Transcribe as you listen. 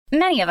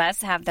Many of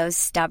us have those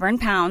stubborn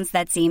pounds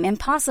that seem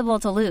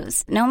impossible to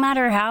lose, no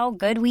matter how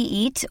good we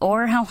eat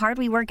or how hard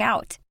we work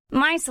out.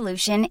 My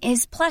solution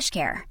is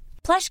PlushCare.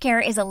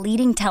 PlushCare is a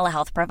leading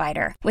telehealth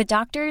provider with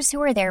doctors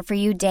who are there for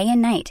you day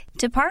and night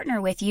to partner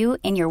with you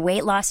in your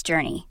weight loss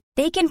journey.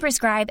 They can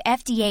prescribe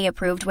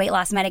FDA-approved weight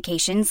loss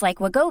medications like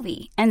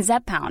Wegovy and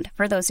Zepbound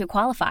for those who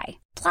qualify.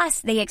 Plus,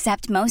 they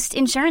accept most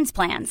insurance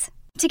plans.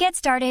 To get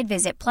started,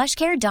 visit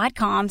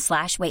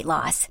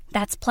plushcare.com/weightloss.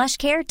 That's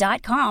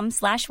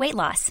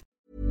plushcare.com/weightloss.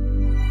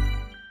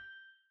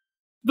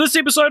 This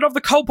episode of the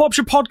Cult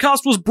Popture podcast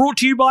was brought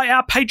to you by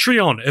our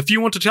Patreon. If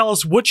you want to tell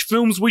us which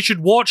films we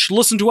should watch,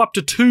 listen to up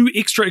to 2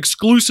 extra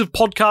exclusive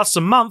podcasts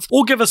a month,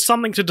 or give us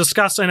something to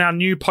discuss in our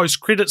new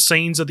post-credit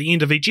scenes at the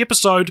end of each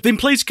episode, then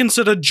please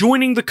consider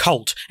joining the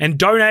cult and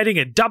donating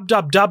at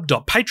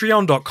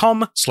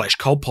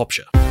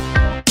www.patreon.com/cultpopture.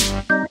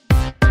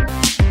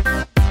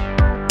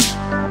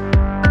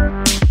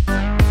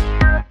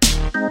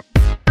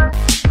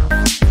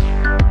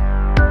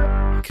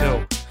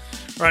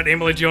 Right,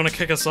 Emily, do you want to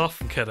kick us off?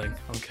 I'm kidding.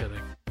 I'm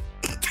kidding.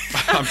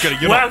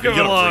 You're not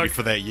ready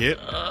for that yet.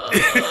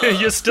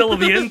 You're still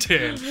the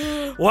intern.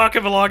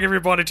 Welcome along,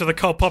 everybody, to the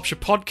Cult Popture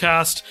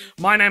podcast.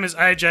 My name is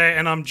AJ,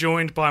 and I'm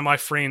joined by my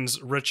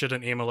friends Richard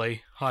and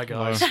Emily. Hi,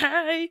 guys.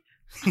 Hey.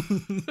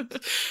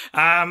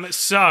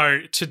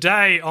 So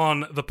today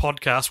on the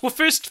podcast, well,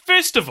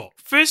 first of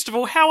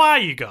all, how are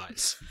you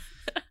guys?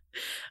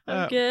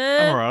 I'm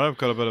good. I'm alright. I've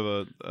got a bit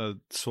of a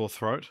sore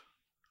throat.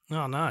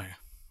 Oh no.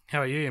 How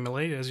are you,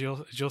 Emily? Is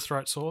your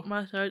throat sore?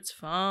 My throat's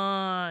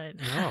fine.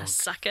 Oh.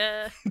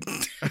 Sucker.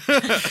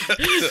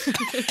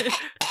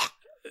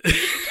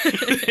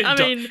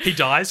 He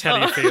dies. How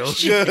do you feel?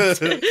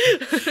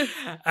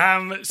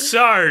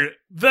 So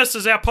this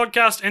is our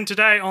podcast, and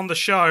today on the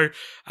show,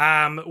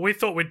 we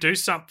thought we'd do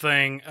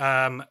something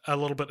a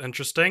little bit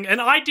interesting. An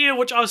idea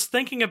which I was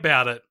thinking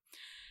about it.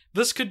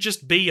 This could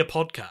just be a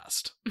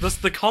podcast.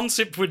 The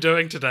concept we're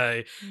doing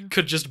today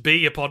could just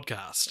be a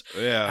podcast.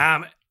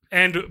 Yeah.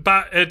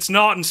 But it's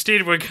not.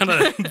 Instead, we're going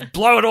to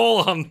blow it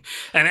all on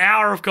an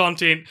hour of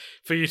content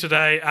for you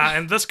today.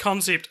 And this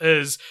concept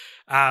is,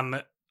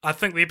 I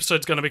think the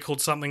episode's going to be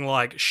called something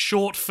like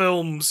Short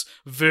Films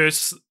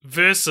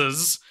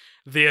versus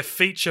their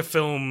feature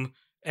film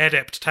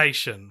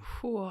adaptation.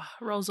 Whew,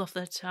 rolls off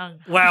the tongue.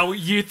 Well,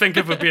 you think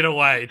of a better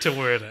way to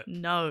word it.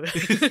 No.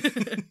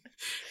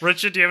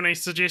 Richard, do you have any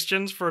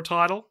suggestions for a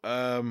title?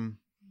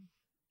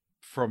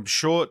 From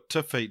short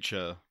to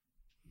feature.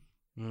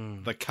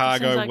 The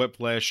Cargo,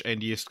 Whiplash,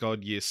 and Yes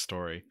God Yes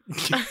story.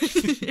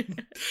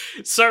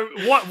 So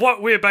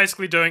what we're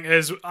basically doing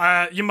is,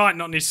 you might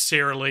not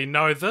necessarily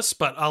know this,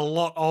 but a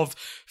lot of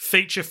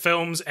feature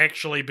films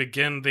actually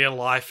begin their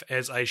life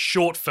as a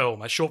short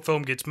film. A short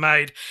film gets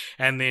made,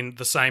 and then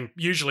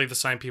usually the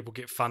same people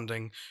get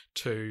funding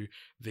to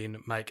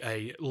then make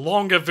a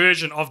longer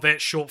version of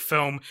that short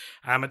film.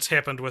 It's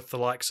happened with the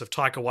likes of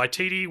Taika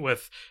Waititi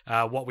with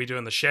What We Do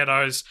in the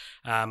Shadows.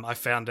 I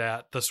found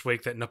out this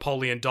week that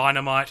Napoleon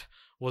Dynamite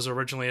was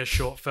originally a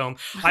short film.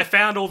 I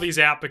found all these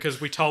out because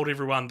we told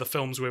everyone the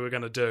films we were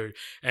going to do,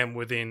 and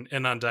were then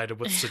inundated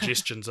with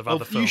suggestions of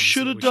other films. You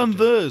should have done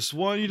this.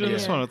 Why are you doing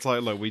this one? It's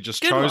like, look, we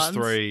just chose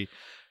 3.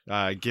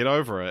 Get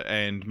over it,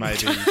 and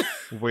maybe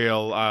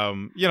we'll,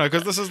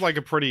 because this is like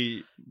a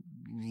pretty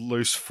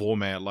loose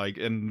format. Like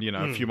in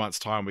a few months'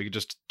 time, we could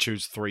just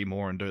choose 3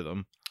 more and do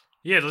them.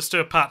 Yeah, let's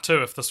do a part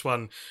 2 if this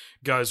one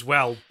goes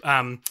well.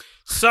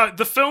 So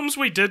the films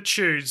we did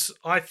choose,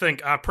 I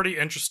think, are pretty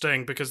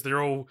interesting because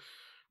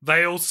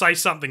they all say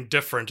something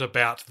different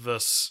about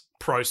this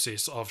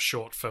process of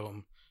short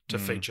film to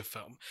feature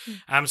film.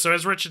 So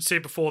as Richard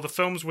said before, the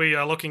films we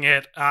are looking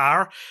at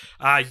are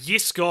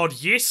Yes God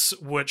Yes,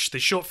 which the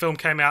short film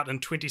came out in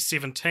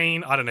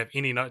 2017. I don't have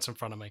any notes in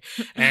front of me.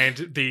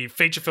 And the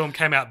feature film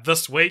came out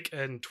this week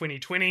in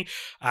 2020,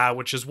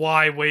 which is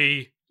why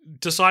we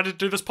decided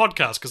to do this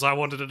podcast, because I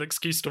wanted an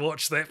excuse to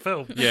watch that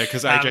film. Yeah,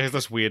 because AJ has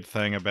this weird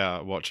thing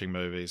about watching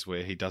movies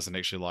where he doesn't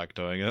actually like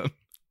doing it.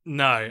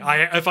 No,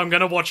 if I'm going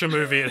to watch a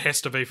movie, it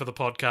has to be for the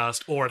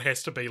podcast, or it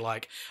has to be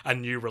like a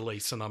new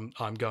release, and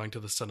I'm going to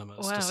the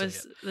cinemas to see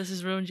it. This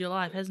has ruined your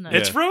life, hasn't it?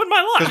 It's ruined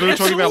my life. Because we were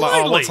talking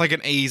about what's like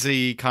an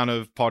easy kind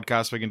of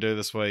podcast we can do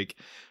this week,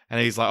 and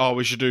he's like,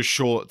 we should do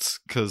shorts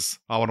because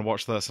I want to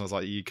watch this, and I was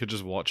like, you could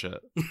just watch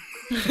it.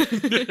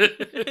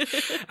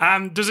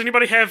 Does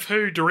anybody have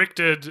who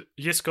directed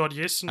Yes God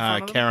Yes in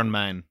front of them? Karen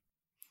Main.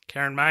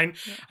 Karen Main.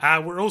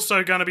 We're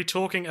also going to be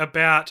talking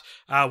about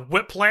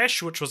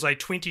Whiplash, which was a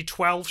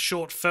 2012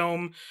 short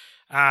film,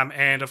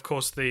 and of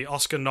course the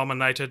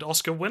Oscar-nominated,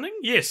 Oscar-winning?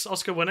 Yes,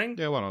 Oscar-winning.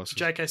 Yeah, one Oscar.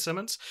 J.K.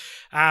 Simmons.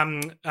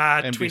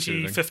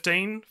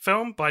 2015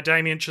 film by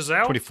Damien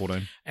Chazelle.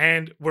 2014.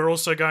 And we're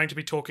also going to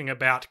be talking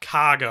about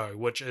Cargo,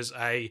 which is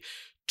a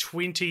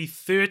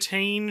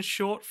 2013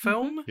 short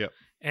film. Yep.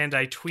 And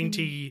a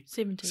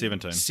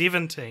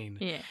 2017.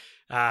 Yeah.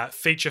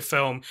 Feature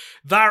film.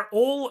 They're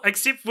all,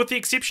 with the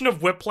exception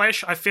of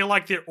Whiplash, I feel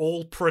like they're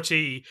all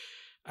pretty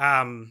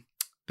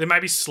there may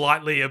be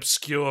slightly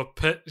obscure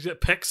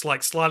picks,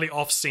 like slightly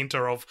off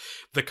center of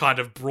the kind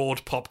of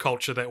broad pop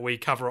culture that we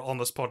cover on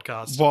this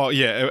podcast. Well,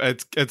 yeah,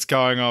 it's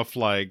going off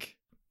like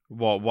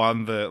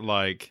one that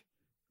like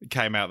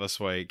came out this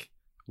week,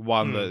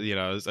 one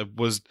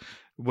that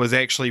was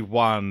actually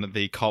won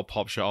the Cult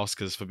Pop Show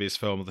Oscars for Best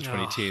Film of the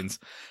 2010s,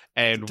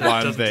 and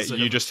one that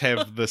you just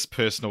have this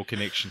personal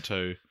connection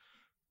to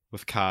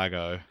with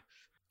Cargo.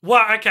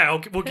 Well, okay,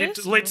 we'll get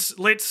to,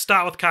 let's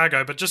start with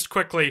Cargo, but just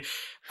quickly,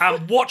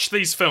 watch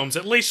these films.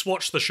 At least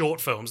watch the short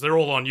films. They're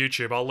all on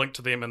YouTube. I'll link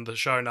to them in the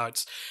show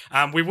notes.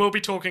 We will be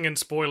talking in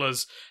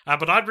spoilers,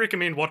 but I'd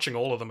recommend watching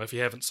all of them if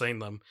you haven't seen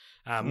them.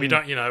 We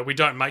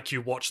don't make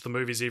you watch the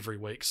movies every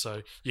week,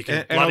 so you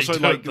can. And also,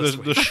 like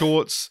the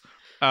shorts,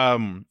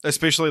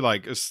 especially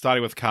like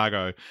starting with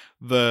Cargo,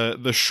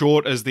 the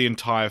short is the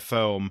entire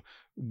film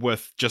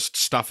with just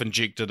stuff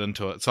injected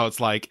into it. So it's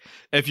like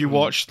if you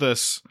watch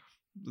this.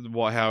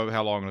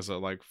 How long is it?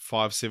 Like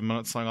 5-7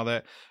 minutes, something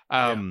like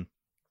that.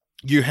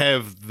 You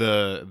have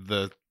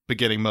the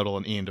beginning, middle,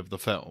 and end of the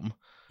film.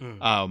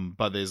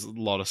 But there's a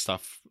lot of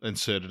stuff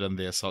inserted in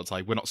there, so it's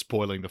like we're not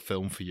spoiling the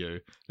film for you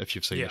if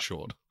you've seen the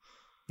short.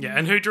 Yeah,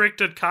 and who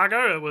directed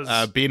Cargo? It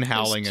was Ben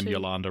Howling and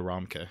Yolanda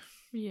Ramke.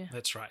 Yeah,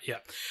 that's right. Yeah,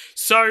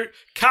 so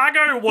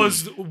Cargo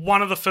was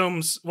one of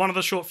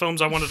the short films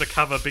I wanted to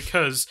cover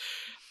because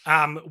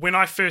when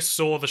I first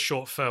saw the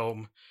short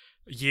film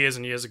years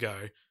and years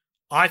ago,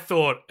 I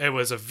thought it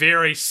was a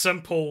very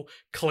simple,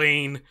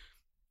 clean.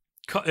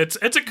 It's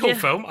a cool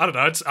film. I don't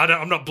know.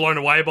 I'm not blown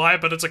away by it,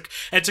 but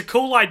it's a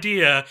cool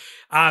idea.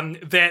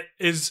 That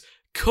is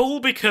cool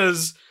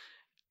because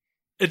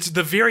it's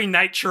the very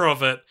nature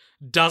of it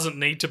doesn't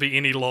need to be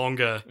any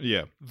longer.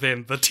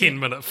 Than the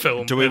 10-minute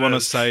film. Do we want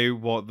to say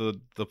what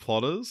the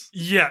plot is?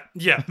 Yeah.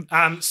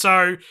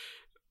 So.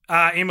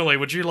 Emily,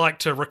 would you like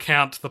to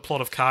recount the plot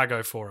of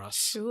Cargo for us?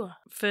 Sure.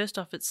 First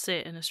off, it's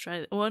set in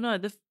Australia. Well, no,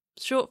 the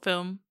short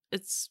film.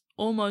 It's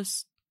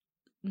almost.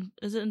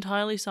 Is it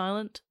entirely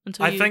silent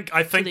until I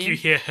think you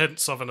hear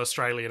hints of an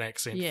Australian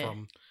accent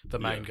from the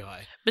main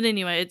guy. But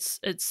anyway, it's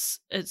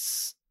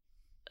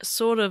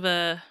sort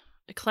of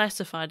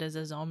classified as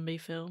a zombie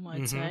film,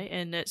 I'd say,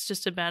 and it's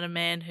just about a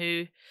man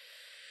who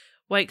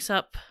wakes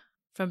up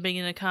from being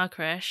in a car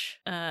crash.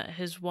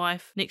 His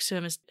wife next to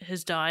him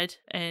has died,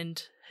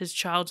 and his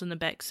child's in the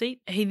back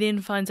seat. He then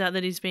finds out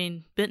that he's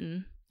been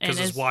bitten. Because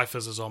his wife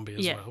is a zombie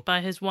as well. By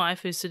his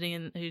wife who's sitting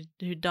in,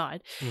 who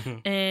died.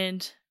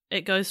 And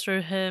it goes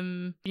through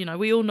him,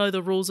 we all know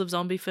the rules of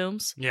zombie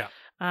films. Yeah.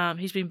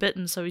 He's been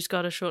bitten, so he's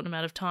got a short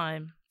amount of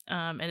time.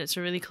 And it's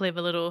a really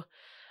clever little,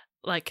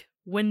 like,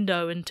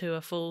 window into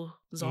a full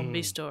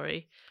zombie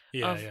story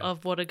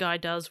of what a guy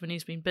does when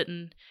he's been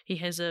bitten. He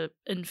has a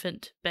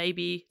infant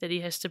baby that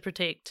he has to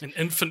protect. An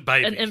infant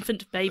baby. A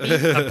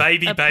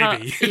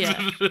baby.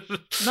 Yeah.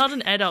 Not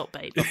an adult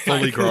baby. A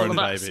fully grown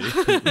baby.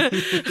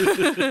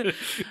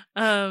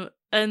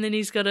 And then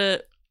he's got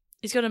a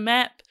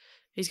map.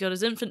 He's got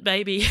his infant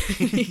baby,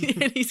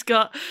 and he's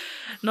got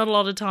not a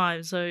lot of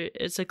time. So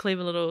it's a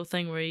clever little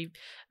thing where he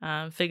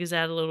figures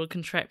out a little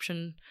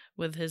contraption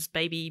with his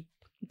baby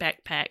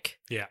backpack.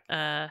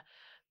 Yeah.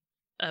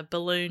 A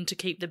balloon to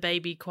keep the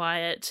baby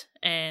quiet,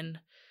 and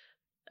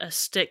a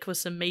stick with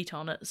some meat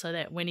on it, so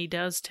that when he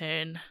does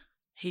turn,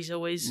 he's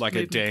always like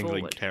a dangling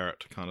forward.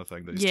 Carrot kind of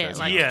thing. That he's it's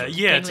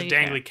a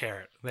dangly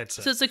carrot. That's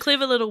it. So it's a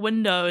clever little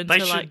window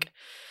into like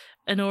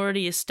an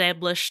already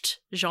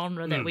established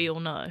genre that we all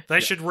know. They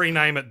should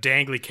rename it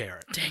Dangly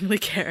Carrot. Dangly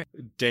Carrot.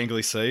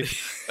 Dangly Seed.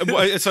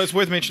 So it's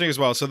worth mentioning as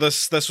well. So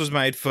this was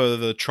made for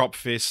the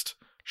Tropfest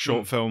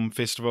short film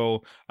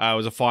festival. It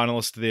was a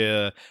finalist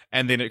there,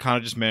 and then it kind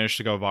of just managed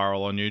to go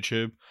viral on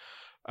YouTube.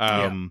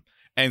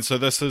 And so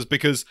this is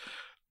because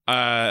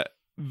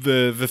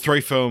the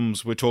three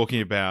films we're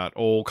talking about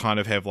all kind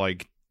of have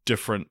like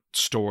different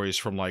stories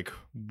from like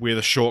where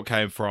the short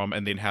came from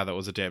and then how that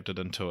was adapted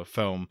into a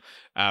film.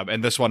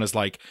 And this one is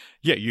like,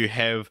 you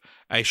have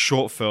a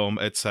short film.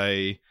 It's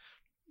a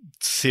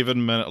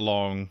 7-minute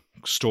long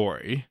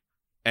story.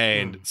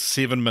 And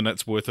 7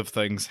 minutes worth of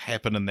things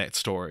happen in that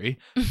story.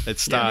 It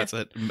starts,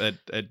 it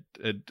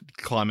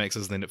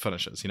climaxes, then it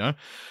finishes,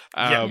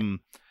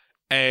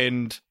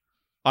 And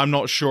I'm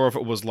not sure if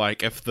it was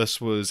like, if this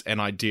was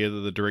an idea that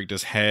the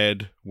directors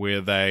had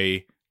where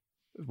they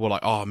were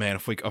like, oh man,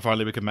 if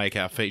only we could make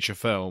our feature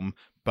film,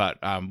 but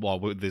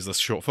there's this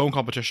short film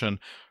competition.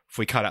 If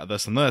we cut out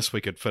this and this,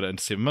 we could fit it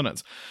into 7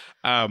 minutes.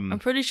 I'm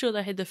pretty sure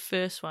they had the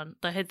first one.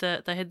 They had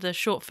the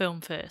short film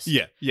first.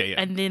 Yeah.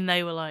 And then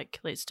they were like,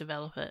 let's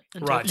develop it.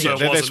 Right. So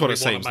that's what it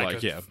seems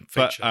like. Yeah.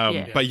 But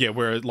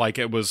where like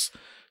it was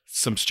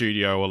some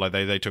studio, or like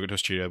they took it to a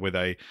studio where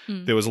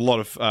there was a lot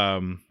of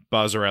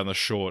buzz around the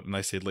short, and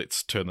they said,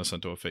 let's turn this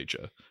into a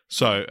feature.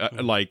 So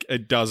like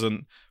it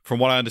doesn't, from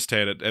what I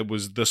understand,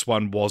 this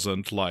one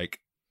wasn't like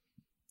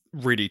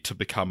ready to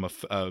become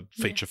a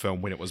feature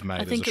film when it was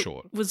made as a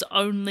short. It was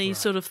only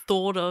sort of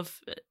thought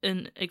of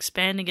in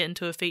expanding it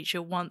into a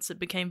feature once it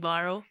became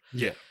viral.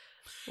 Yeah.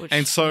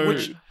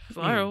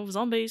 Viral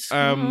zombies.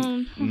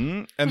 And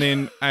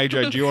then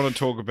AJ, do you want to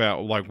talk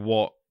about like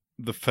what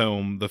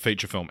the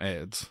feature film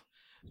adds.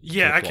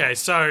 Yeah, okay,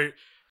 so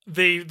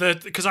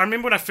because I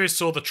remember when I first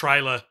saw the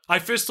trailer, I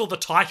first saw the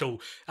title,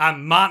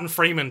 Martin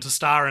Freeman to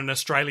star in an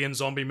Australian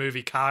zombie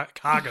movie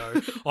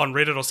Cargo on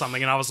Reddit or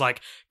something, and I was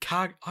like,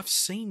 I've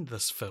seen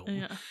this film.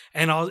 Yeah.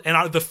 And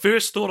the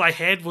first thought I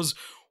had was,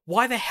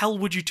 why the hell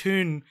would you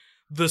turn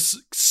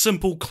this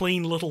simple,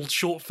 clean little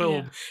short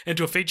film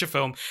into a feature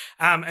film?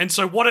 And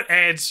so what it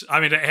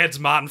adds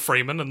Martin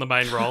Freeman in the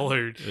main role,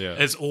 who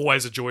is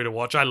always a joy to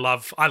watch. I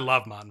love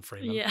Martin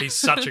Freeman. Yeah. He's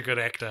such a good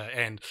actor,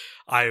 and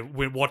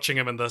when watching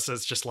him in this,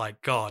 it's just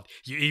like, God,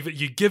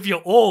 you give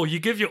your all,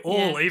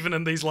 even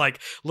in these like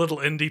little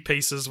indie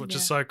pieces, which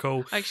is so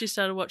cool. I actually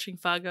started watching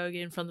Fargo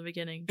again from the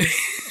beginning,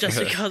 just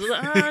because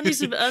I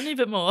need a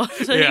bit more.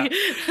 Yeah.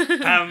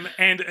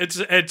 And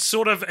it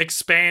sort of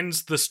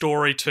expands the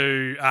story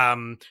to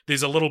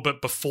there's a little bit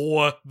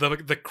before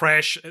the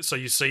crash, so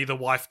you see the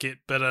wife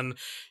get bitten.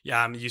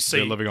 You see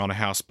they're living on a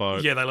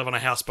houseboat. Yeah, they live on a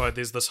houseboat.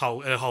 There's this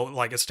whole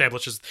like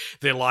establishes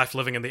their life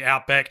living in the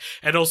outback.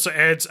 It also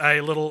adds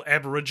a little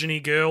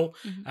Aborigine girl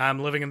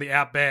living in the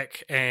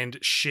outback, and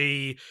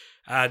she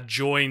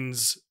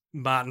joins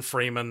Martin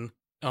Freeman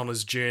on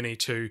his journey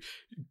to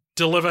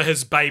deliver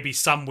his baby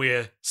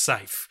somewhere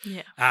safe.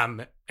 Yeah.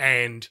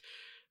 And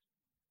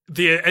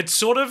it's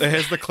sort of... It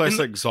has the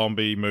classic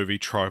zombie movie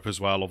trope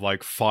as well of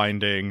like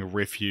finding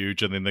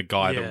refuge, and then the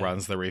guy that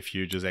runs the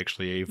refuge is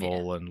actually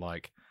evil and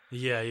like...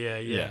 Yeah.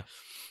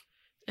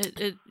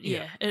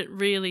 It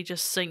really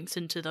just sinks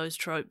into those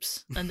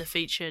tropes, and the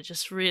feature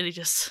just really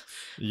finds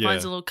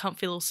a little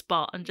comfy little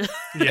spot and just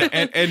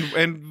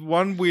and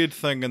one weird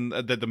thing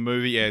that the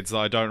movie adds that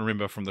I don't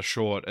remember from the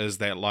short is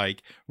that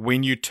like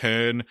when you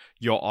turn,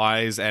 your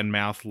eyes and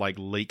mouth like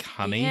leak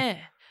honey. Yeah.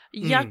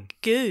 Yuck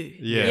goo.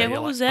 Yeah.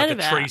 What was that like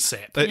about? A tree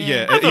sap.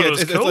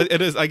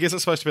 It is. I guess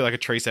it's supposed to be like a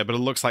tree sap, but it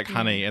looks like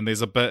honey. And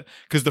there's a bit,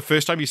 because the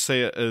first time you see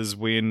it is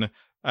when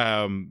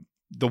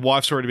the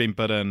wife's already been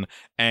bitten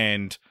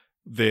and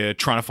they're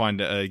trying to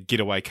find a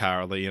getaway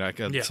car,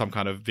 or some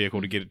kind of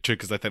vehicle to get it to,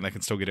 because they think they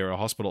can still get her to a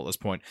hospital at this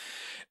point.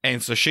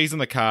 And so she's in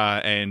the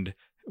car and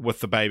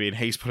with the baby, and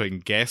he's putting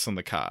gas in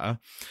the car,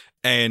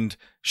 and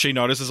she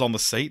notices on the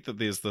seat that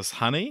there's this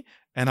honey.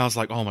 And I was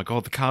like, oh my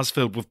God, the car's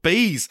filled with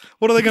bees.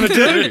 What are they going to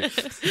do?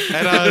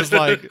 And I was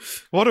like,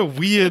 what a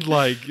weird,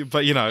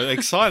 but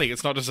exciting.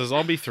 It's not just a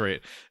zombie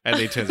threat. And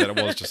then it turns out it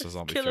was just a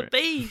zombie Killer threat.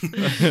 bees.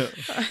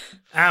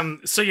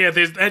 So yeah,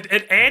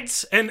 it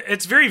adds, and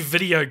it's very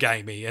video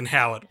gamey in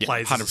how it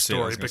plays as a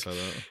story.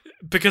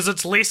 Because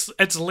it's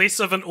less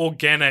of an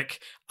organic,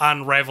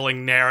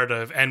 unraveling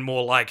narrative and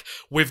more like,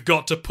 we've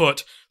got to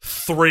put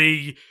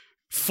 3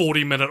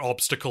 40-minute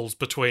obstacles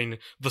between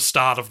the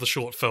start of the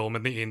short film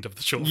and the end of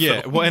the short film.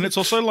 Yeah, well, and it's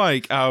also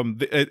like,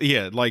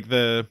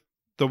 the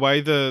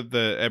way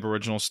the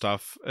Aboriginal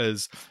stuff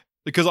is,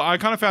 because I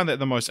kind of found that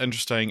the most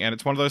interesting, and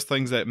it's one of those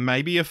things that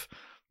maybe if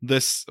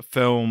this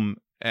film,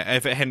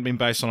 if it hadn't been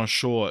based on a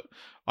short,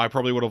 I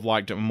probably would have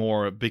liked it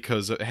more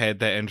because it had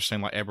that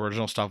interesting like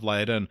Aboriginal stuff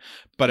laid in,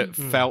 but it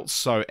felt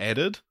so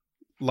added.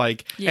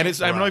 And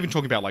it's, I'm not even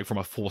talking about like from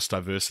a forced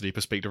diversity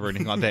perspective or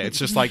anything like that. It's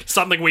just like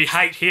something we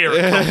hate here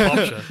at Pop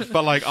Culture.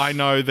 But like, I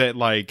know that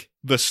like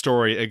the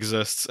story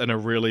exists in a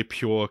really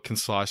pure,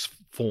 concise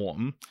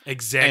form.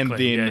 Exactly.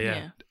 And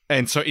then,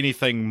 and so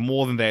anything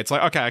more than that, it's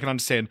like, okay, I can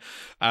understand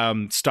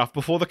stuff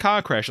before the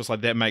car crash. It's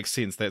like, that makes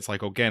sense. That's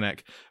like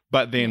organic.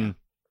 But then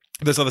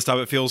this other stuff,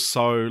 it feels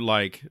so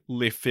like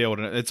left field,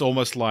 and it's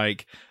almost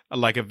like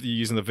if you're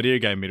using the video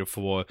game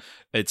metaphor,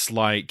 it's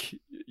like,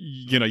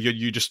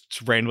 you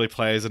just randomly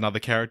play as another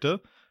character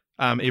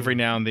every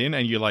now and then,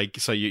 and you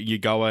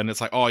go in, it's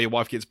like, oh, your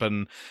wife gets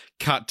bitten,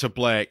 cut to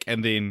black,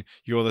 and then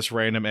you're this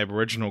random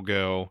Aboriginal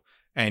girl,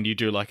 and you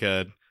do like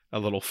a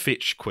little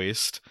fetch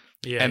quest.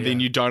 And then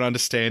you don't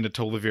understand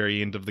until the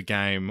very end of the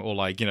game, or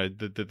like,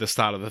 the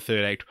start of the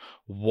third act,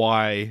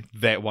 why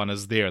that one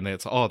is there, and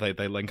that's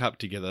they link up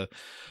together.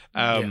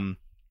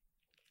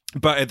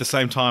 But at the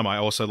same time, I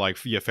also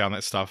found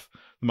that stuff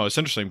the most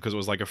interesting because it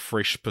was like a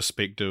fresh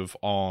perspective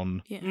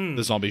on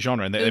the zombie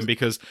genre, and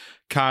because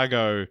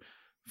Cargo,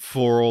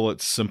 for all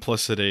its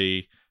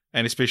simplicity,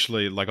 and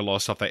especially like a lot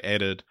of stuff they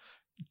added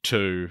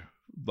to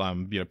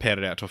pad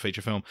it out to a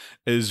feature film,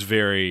 is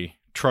very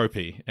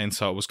tropey, and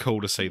so it was cool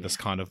to see this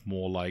kind of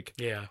more like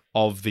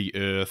of the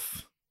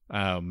earth,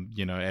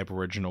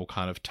 Aboriginal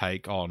kind of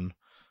take on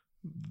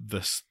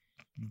this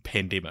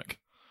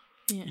pandemic.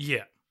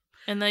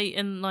 And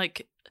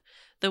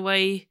the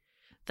way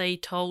they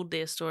told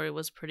their story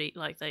was pretty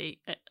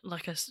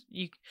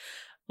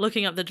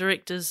looking up the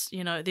directors,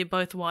 they're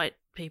both white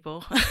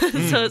people,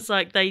 so it's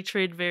like they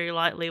tread very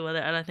lightly with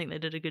it, and I think they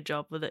did a good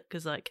job with it,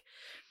 because I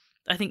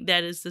think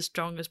that is the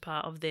strongest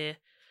part of their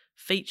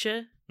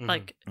feature.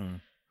 The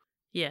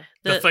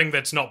thing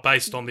that's not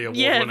based on the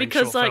award-winning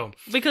short film.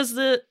 Because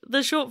the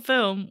short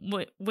film,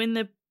 when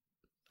they're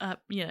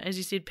as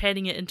you said,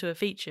 padding it into a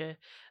feature,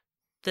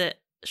 the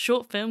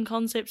short film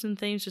concepts and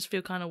themes just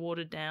feel kind of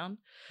watered down.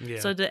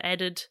 So the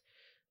added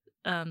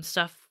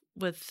stuff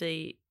with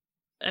the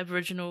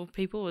Aboriginal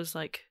people was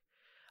like,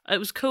 it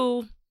was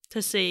cool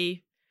to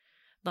see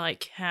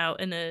like how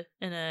in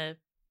a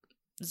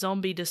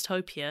zombie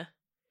dystopia,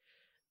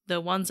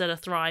 the ones that are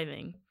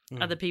thriving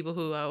are the people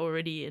who are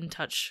already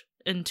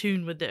in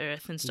tune with the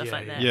earth and stuff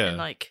like that. Yeah. And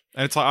like,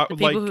 and it's like, the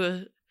people who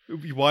are,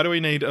 why do we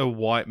need a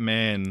white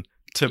man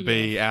to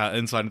be our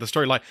inside of the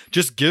story? Like,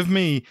 just give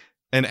me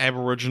an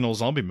Aboriginal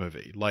zombie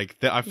movie. Like,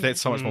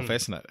 that's so much more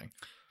fascinating.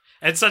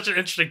 It's such an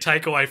interesting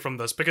takeaway from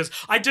this, because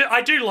I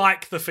do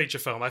like the feature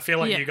film. I feel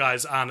like you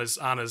guys aren't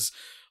as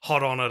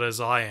hot on it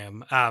as I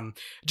am.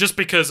 Just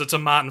because it's a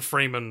Martin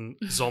Freeman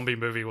zombie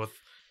movie with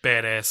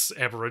badass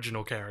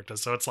Aboriginal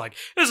characters. So it's like,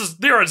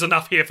 there is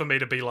enough here for me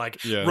to be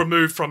like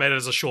removed from it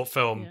as a short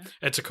film. Yeah.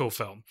 It's a cool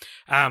film.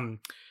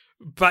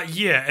 But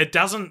yeah, it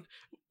doesn't,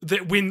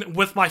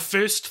 with my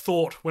first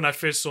thought when I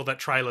first saw that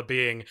trailer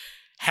being,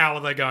 how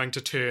are they going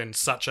to turn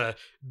such a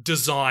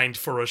designed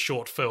for a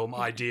short film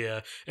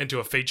idea into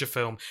a feature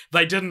film?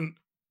 They didn't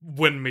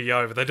win me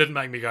over. They didn't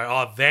make me go,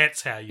 oh,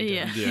 that's how you do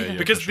it. Yeah,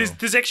 because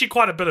there's actually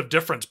quite a bit of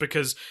difference,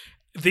 because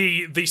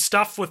the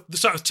stuff with,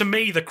 so to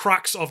me, the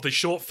crux of the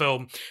short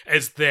film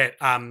is that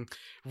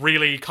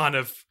really kind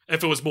of,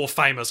 if it was more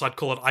famous, I'd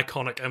call it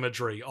iconic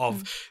imagery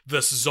of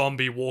this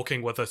zombie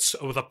walking with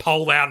a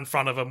pole out in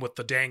front of him with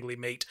the dangly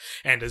meat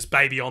and his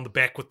baby on the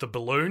back with the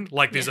balloon.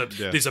 Like there's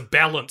a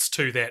balance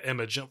to that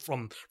image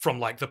from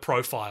like the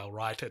profile,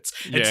 right?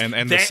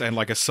 And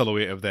like a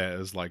silhouette of that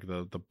is like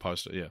the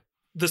poster,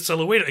 the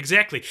silhouette,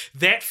 exactly.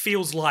 That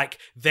feels like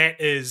that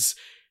is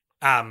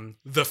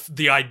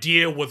the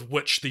idea with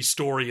which the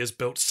story is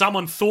built.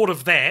 Someone thought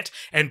of that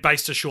and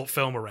based a short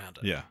film around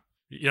it. Yeah.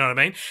 You know what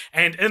I mean?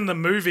 And in the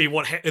movie,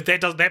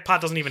 that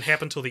part doesn't even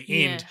happen till the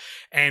end.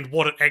 And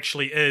what it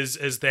actually is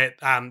that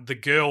the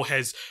girl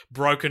has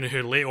broken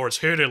her leg, or has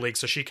hurt her leg,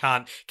 so she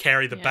can't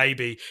carry the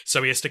baby.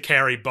 So he has to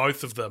carry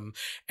both of them.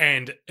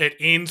 And it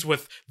ends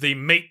with the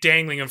meat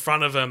dangling in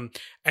front of him,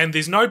 and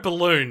there's no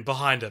balloon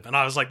behind him. And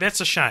I was like, that's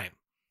a shame.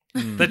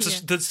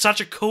 That's such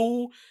a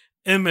cool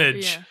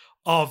image.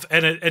 Of,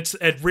 and it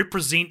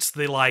represents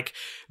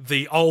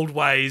the old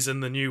ways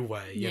and the new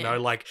way, you know,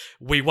 like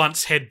we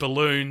once had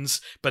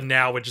balloons, but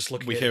now we're just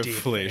looking at death.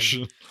 Flesh.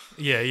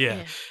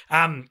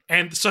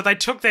 And so they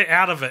took that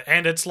out of it,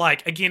 and it's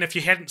like, again, if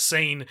you hadn't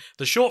seen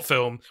the short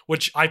film,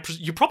 which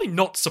you're probably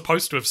not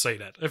supposed to have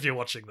seen it if you're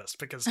watching this,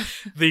 because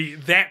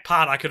that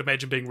part I could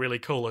imagine being really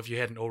cool if you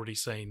hadn't already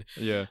seen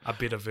a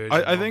better version.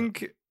 I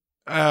think,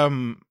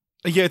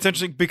 it's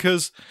interesting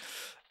because.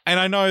 And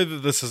I know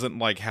that this isn't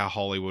like how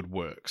Hollywood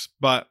works,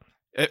 but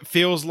it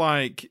feels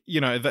like,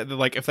 you know, that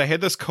like if they had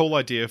this cool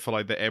idea for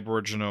like the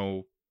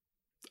Aboriginal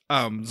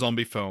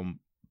zombie film,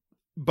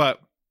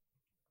 but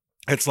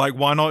it's like,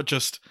 why not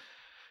just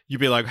you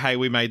be like, hey,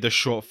 we made this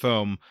short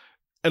film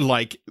and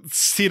like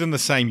set in the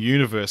same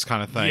universe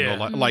kind of thing,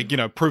 or like you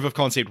know, proof of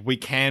concept. We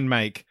can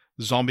make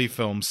zombie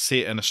films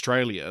set in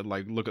Australia.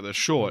 Like, look at this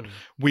short.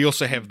 We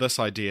also have this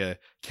idea.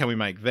 Can we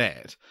make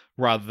that?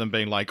 Rather than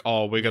being like,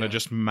 oh, we're gonna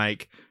just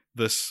make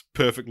this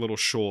perfect little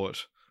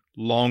short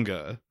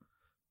longer,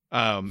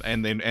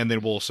 and then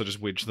we'll also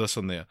just wedge this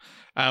in there,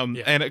 and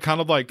it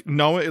kind of like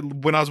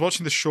when I was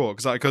watching the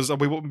short, because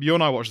you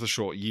and I watched the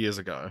short years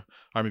ago.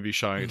 I remember you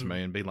showing it to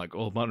me and being like,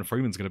 "Oh, Martin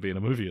Freeman's going to be in a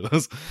movie of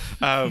this,"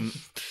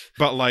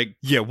 but like,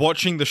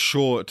 watching the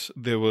short,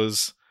 there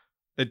was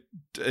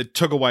it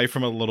took away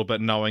from it a little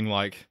bit, knowing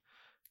like,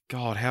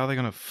 God, how are they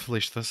going to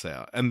flesh this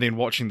out? And then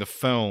watching the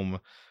film,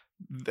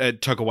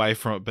 it took away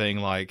from it being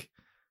like,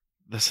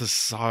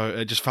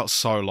 it just felt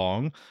so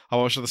long. I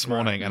watched it this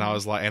morning and I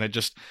was like, and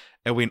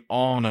it went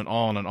on and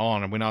on and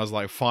on. And when I was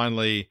like,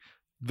 finally,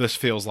 this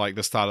feels like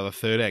the start of the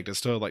third act, it's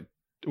still like,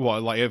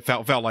 it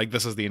felt like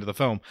this is the end of the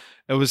film.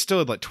 It was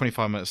still like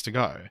 25 minutes to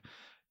go.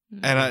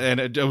 And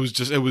it was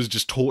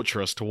just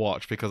torturous to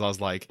watch, because I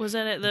was like, was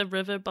that at the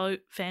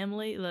Riverboat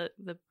family,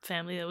 the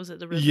family that was at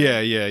the river?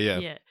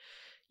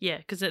 Yeah,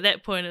 because at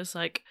that point it's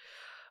like,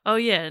 oh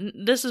yeah,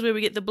 this is where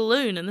we get the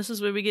balloon, and this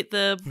is where we get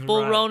the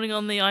ball rolling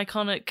on the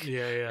iconic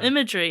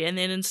imagery, and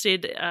then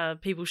instead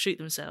people shoot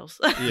themselves.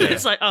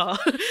 It's like, oh.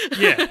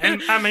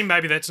 And I mean,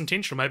 maybe that's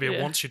intentional. Maybe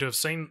it wants you to have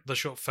seen the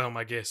short film,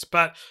 I guess.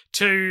 But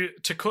to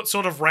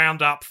sort of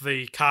round up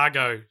the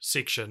cargo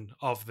section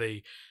of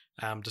the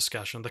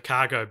discussion, the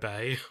cargo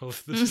bay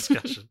of the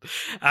discussion,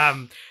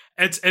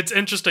 It's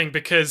interesting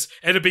because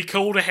it'd be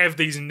cool to have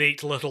these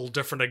neat little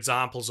different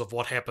examples of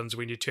what happens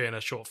when you turn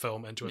a short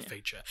film into a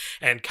feature.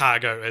 And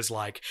Cargo is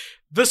like,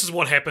 this is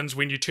what happens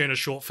when you turn a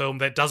short film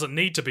that doesn't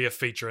need to be a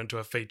feature into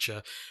a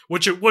feature,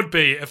 which it would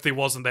be if there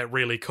wasn't that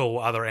really cool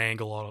other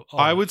angle on it.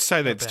 I would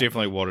say that's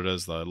definitely what it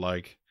is, though.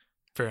 Like,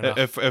 fair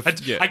enough.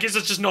 I guess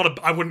it's just not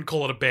I wouldn't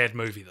call it a bad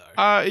movie,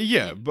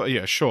 though.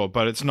 But sure.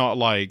 But it's not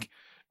like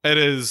it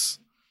is.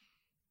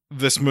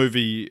 This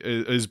movie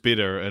is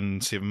better in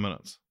 7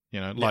 minutes.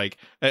 You know, like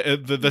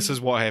this is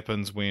what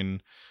happens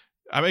when.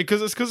 I mean,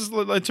 because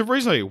it's a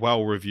reasonably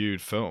well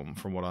reviewed film,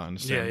 from what I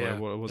understand. Yeah.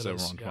 What was that,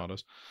 Rotten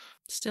Tomatoes?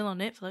 Still on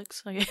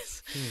Netflix, I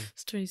guess.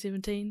 It's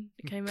 2017.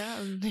 It came out,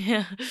 and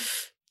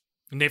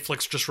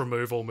Netflix just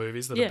remove all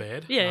movies that are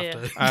bad.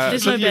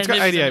 So it's got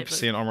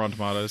 88% on Rotten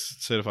Tomatoes,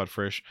 certified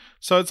fresh.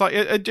 So it's like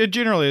it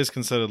generally is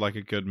considered like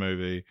a good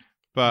movie,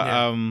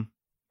 but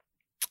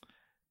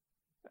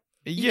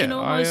you can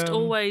almost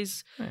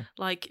always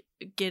like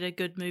get a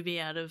good movie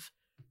out of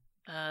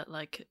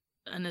like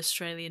an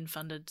Australian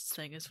funded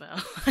thing as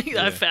well.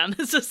 I found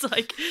it's just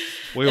like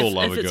we all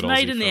love if a good it's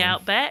made Aussie in the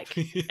outback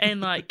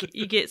and like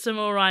you get some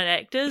all right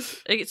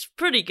actors, it's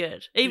pretty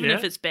good, even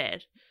if it's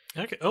bad.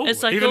 Okay. Oh,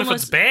 it's like even almost,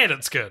 if it's bad,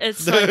 it's good.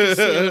 It's like a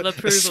seal of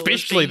approval,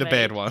 especially the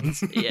bad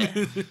ones.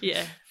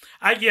 Yeah.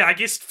 I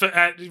guess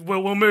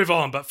we'll move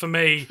on. But for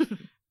me,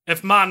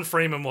 if Martin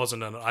Freeman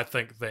wasn't in it, I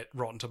think that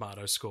Rotten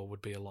Tomatoes score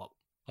would be a lot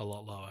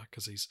lower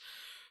because he's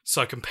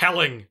so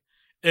compelling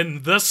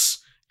in this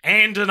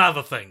and in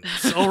other things.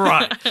 All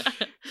right.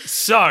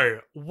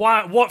 So,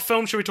 what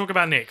film should we talk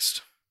about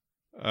next?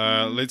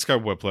 Let's go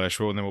Whiplash,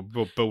 and then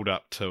we'll build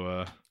up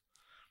to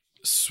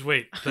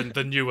sweet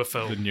the newer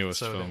film. The newest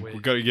film.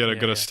 We've got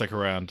to stick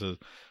around to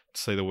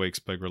see the week's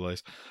big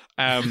release.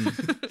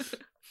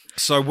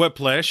 So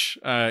Whiplash,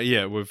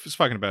 we've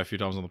spoken about it a few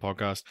times on the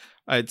podcast.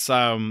 It's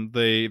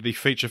the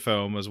feature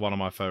film is one of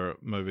my favorite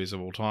movies of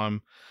all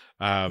time.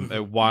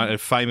 It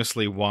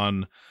famously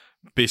won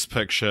Best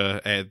Picture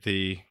at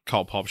the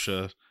Cult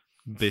Popture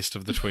Best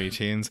of the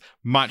 2010s,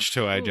 much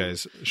to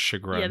AJ's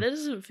chagrin. Yeah, that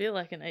doesn't feel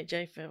like an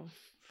AJ film.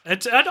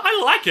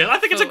 I like it. I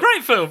think it's a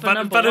great film,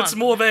 but it's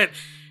more that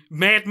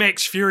Mad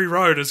Max Fury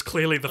Road is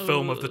clearly the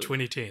film of the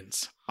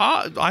 2010s.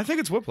 I think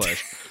it's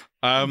Whiplash.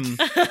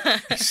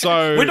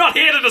 So we're not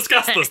here to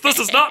discuss this. This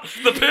is not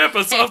the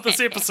purpose of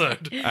this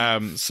episode.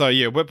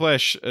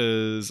 Whiplash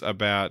is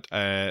about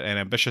an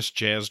ambitious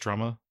jazz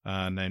drummer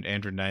named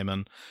Andrew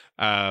Neiman,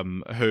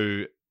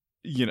 who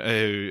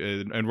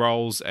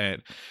enrolls at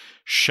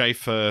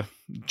Schaefer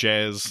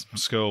Jazz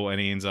School, and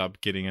he ends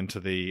up getting into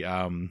the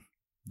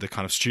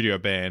kind of studio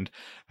band,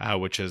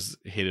 which is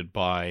headed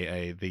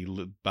by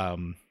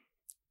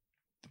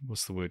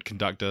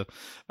conductor.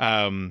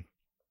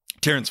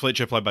 Terence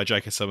Fletcher, played by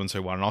J.K. Simmons,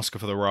 who won an Oscar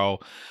for the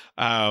role.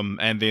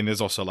 And then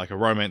there's also like a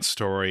romance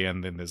story,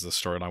 and then there's a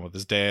storyline with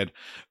his dad.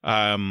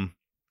 And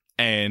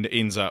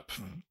ends up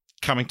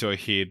coming to a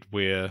head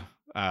where...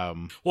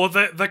 well,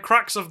 the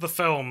crux of the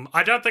film,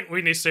 I don't think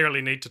we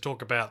necessarily need to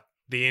talk about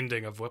the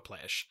ending of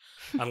Whiplash,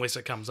 unless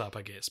it comes up,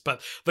 I guess.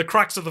 But the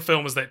crux of the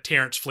film is that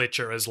Terence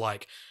Fletcher is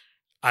like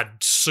a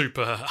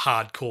super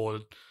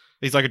hardcore...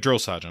 He's like a drill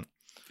sergeant.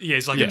 Yeah,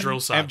 he's like a drill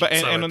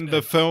sergeant.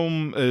 The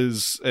film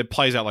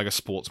plays out like a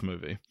sports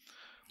movie.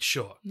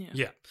 Sure.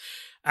 Yeah.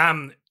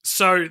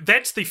 So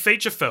that's the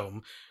feature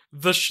film.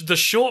 The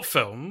short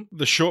film.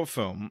 The short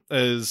film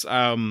is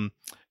and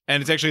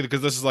it's actually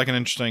because this is like an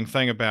interesting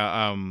thing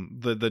about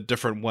the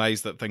different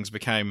ways that things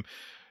became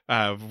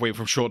went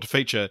from short to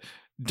feature.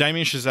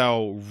 Damien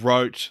Chazelle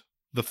wrote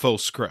the full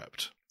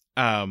script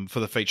for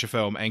the feature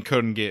film and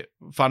couldn't get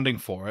funding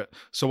for it.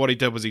 So what he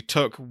did was he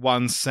took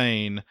one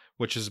scene,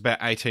 which is about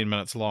 18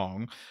 minutes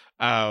long,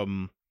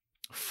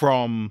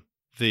 from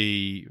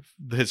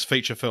his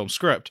feature film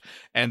script,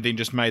 and then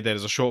just made that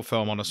as a short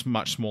film on a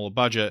much smaller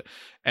budget.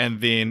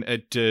 And then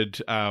it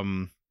did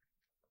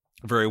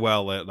very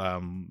well at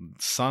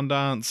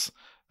Sundance.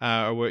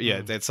 At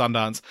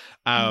Sundance.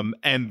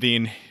 And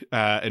then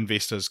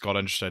investors got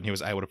interested, and he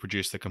was able to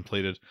produce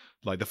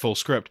the full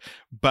script.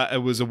 But it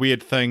was a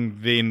weird thing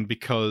then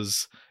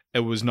because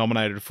it was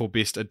nominated for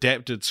Best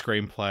Adapted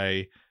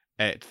Screenplay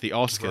at the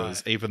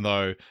Oscars, even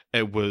though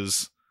it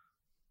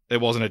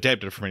wasn't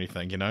adapted from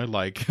anything,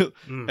 like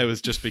it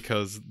was just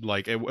because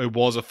like it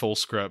was a full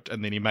script,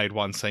 and then he made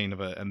one scene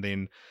of it, and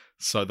then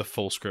so the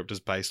full script is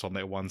based on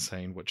that one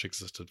scene which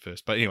existed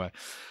first. But anyway,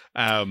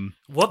 the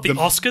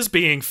Oscars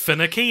being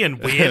finicky and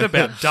weird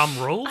about dumb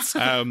rules.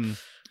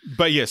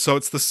 But yeah, so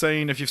it's the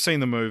scene. If you've seen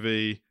the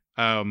movie,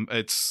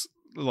 it's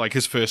like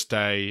his first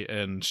day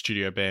in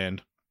studio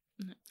band.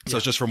 So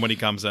it's just from when he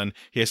comes in,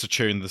 he has to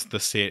tune the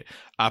set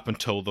up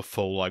until the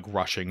full like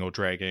rushing or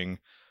dragging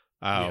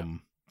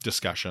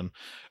discussion.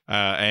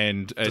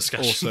 And it's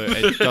also,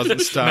 it doesn't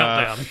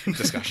star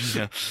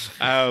discussion.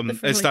 Yeah.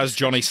 It stars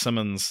Johnny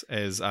Simmons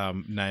as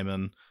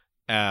Neiman,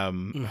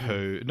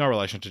 who no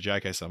relation to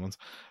J.K. Simmons,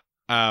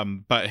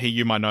 but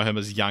you might know him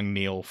as young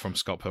Neil from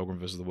Scott Pilgrim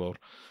vs. the World.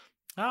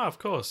 Oh, of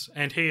course,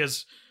 and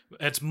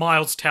it's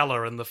Miles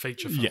Teller in the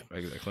feature film. Yeah,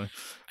 exactly.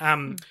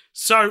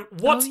 So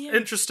what's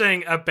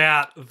interesting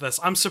about this?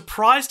 I'm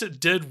surprised it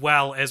did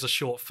well as a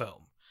short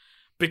film,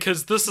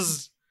 because this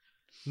is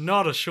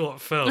not a short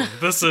film.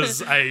 This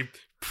is a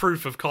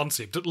proof of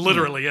concept. It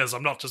literally is.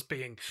 I'm not just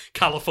being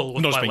colourful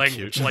with my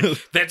language. Like,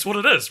 that's what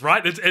it is,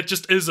 right? It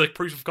just is a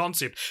proof of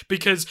concept.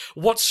 Because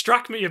what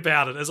struck me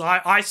about it is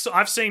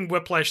I've seen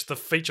Whiplash, the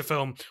feature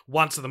film,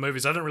 once in the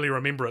movies. I didn't really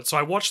remember it. So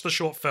I watched the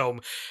short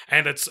film,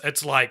 and it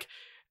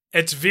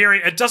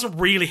doesn't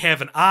really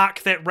have an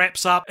arc that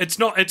wraps up. It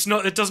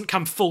doesn't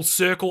come full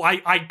circle.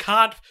 I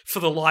can't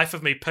for the life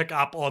of me pick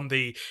up on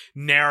the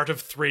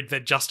narrative thread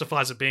that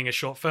justifies it being a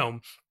short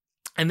film.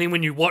 And then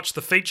when you watch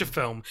the feature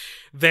film,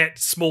 that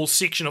small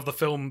section of the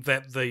film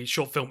that the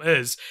short film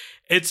is,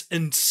 it's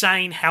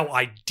insane how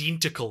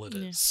identical it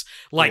is.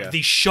 Like,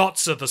 the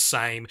shots are the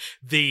same,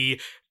 the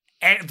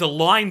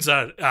lines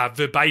are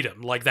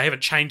verbatim, like they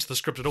haven't changed the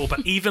script at all,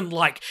 but even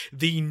like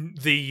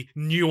the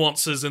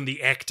nuances in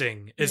the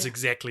acting is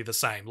exactly the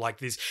same. Like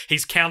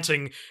he's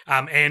counting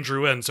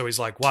Andrew in, so he's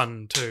like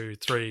 1, 2,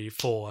 3,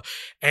 4,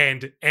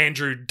 and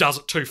Andrew does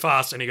it too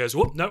fast and he goes,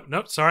 whoop,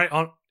 no, sorry,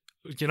 on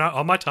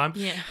my time.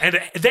 Yeah. And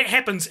that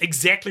happens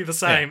exactly the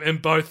same in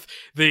both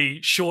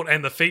the short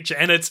and the feature.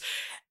 And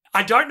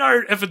I don't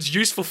know if it's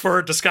useful for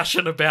a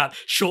discussion about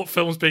short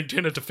films being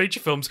turned into feature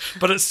films,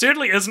 but it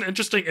certainly is an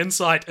interesting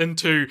insight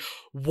into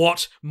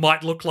what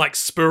might look like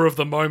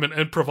spur-of-the-moment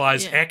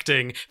improvised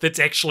acting that's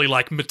actually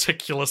like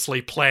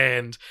meticulously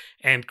planned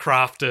and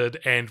crafted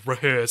and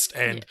rehearsed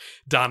and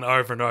done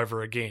over and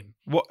over again.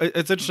 Well,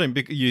 it's interesting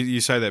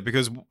you say that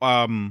because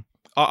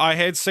I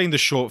had seen the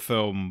short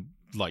film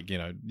like,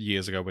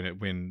 years ago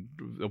when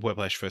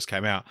Whiplash first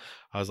came out.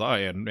 I was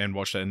like, and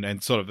watched it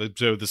and sort of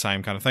observed the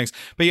same kind of things.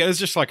 But yeah, it's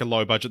just like a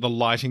low budget. The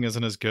lighting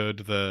isn't as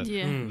good.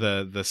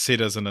 The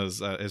set isn't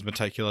as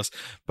meticulous.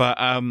 But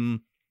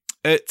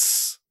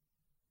it's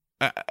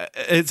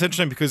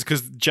interesting because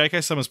J.K.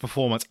 Simmons'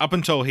 performance up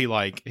until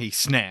he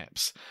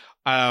snaps,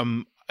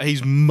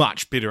 he's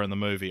much better in the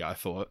movie, I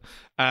thought.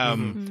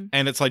 And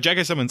it's like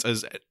J.K. Simmons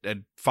is a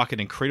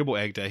fucking incredible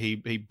actor. He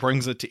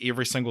brings it to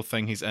every single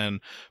thing he's in.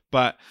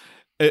 But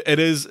it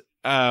is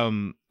a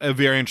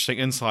very interesting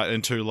insight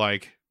into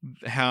like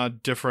how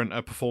different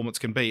a performance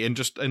can be, and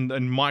just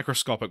in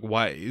microscopic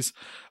ways.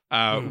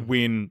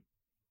 When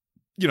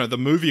the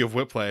movie of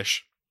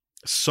Whiplash,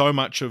 so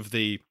much of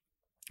the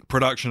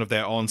production of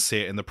that on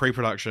set and the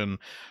pre-production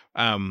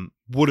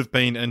would have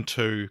been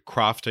into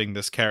crafting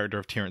this character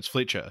of Terence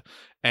Fletcher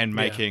and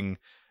making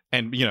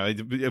and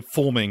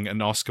forming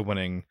an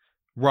Oscar-winning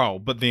role.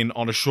 But then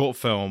on a short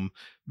film,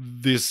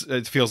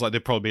 it feels like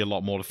there'd probably be a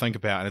lot more to think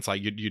about, and it's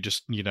like you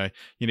just you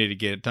need to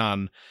get it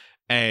done.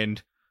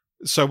 And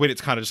so when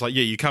it's kind of just like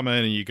you come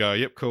in and you go,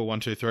 yep, cool, 1,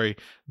 2, 3,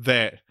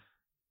 that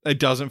it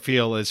doesn't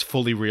feel as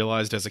fully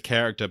realized as a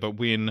character. But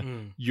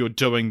when you're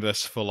doing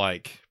this for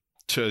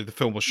the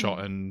film was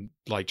shot in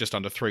like just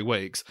under 3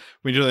 weeks.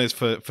 When you're doing this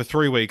for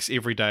 3 weeks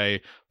every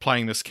day,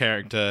 playing this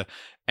character,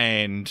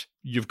 and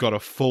you've got a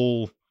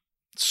full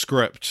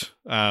script,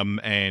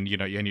 and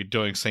you're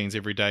doing scenes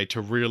every day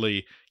to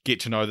really get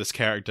to know this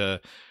character.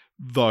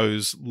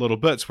 Those little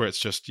bits where it's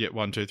just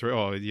 1, 2, 3.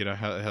 Oh,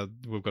 how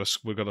we've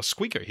got a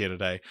squeaker here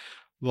today.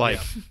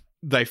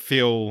 They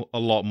feel a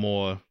lot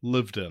more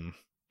lived in.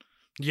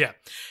 Yeah,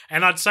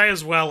 and I'd say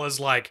as well as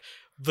like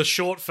the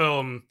short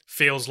film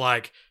feels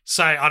like,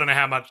 say, I don't know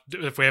how much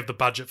if we have the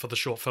budget for the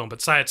short film,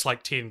 but say it's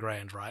like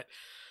 $10,000, right?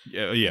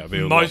 Yeah, it'd be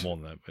a lot more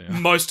than that. But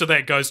most of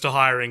that goes to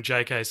hiring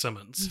J.K.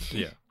 Simmons.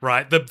 Yeah.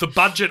 Right? The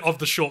budget of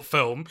the short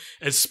film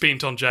is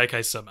spent on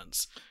J.K.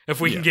 Simmons.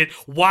 If we can get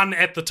one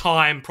at the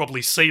time,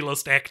 probably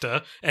C-list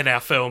actor in our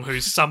film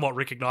who's somewhat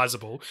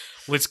recognizable,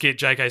 let's get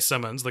J.K.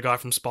 Simmons, the guy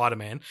from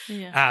Spider-Man.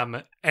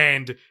 Yeah.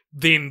 And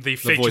then the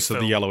feature voice film.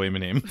 of the yellow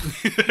M&M.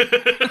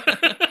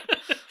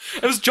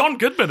 It was John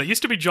Goodman. It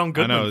used to be John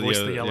Goodman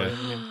voiced the yellow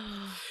M&M.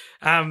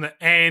 And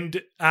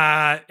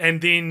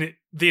then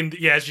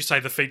as you say,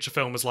 the feature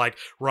film is like,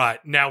 right,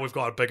 now we've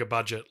got a bigger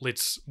budget.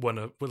 Let's win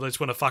a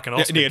fucking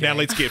Oscar. Yeah, now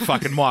let's get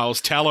fucking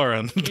Miles Teller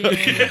and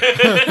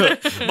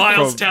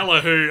Miles Teller,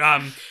 who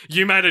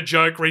you made a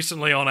joke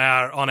recently on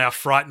our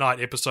Fright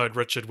Night episode,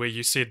 Richard, where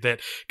you said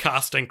that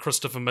casting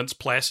Christopher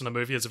Mintz-Plasse in a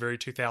movie is a very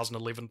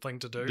 2011 thing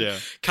to do. Yeah.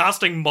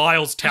 Casting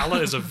Miles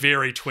Teller is a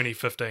very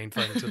 2015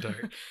 thing to do.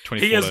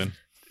 2014.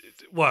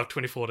 Well,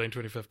 2014,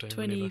 2015.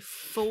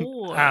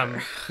 24.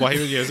 Well,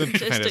 he was in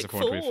Fantastic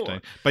Four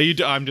 2015. But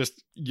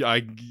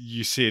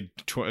you said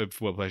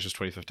Whiplash was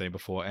 2015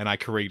 before, and I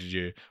corrected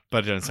you,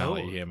 but it didn't sound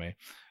like you hear me.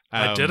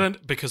 I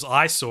didn't, because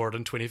I saw it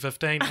in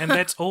 2015, and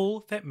that's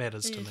all that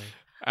matters to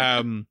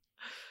me.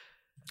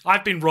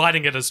 I've been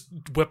writing it as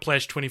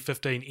Whiplash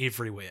 2015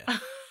 everywhere.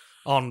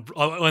 on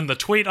the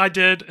tweet I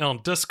did,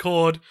 on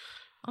Discord.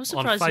 I'm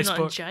surprised you're not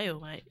in jail,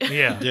 mate.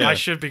 Yeah, I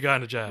should be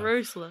going to jail.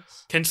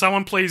 Ruthless. Can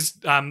someone please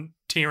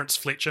Terence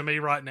Fletcher me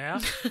right now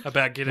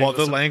about getting... Well,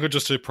 the language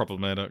is too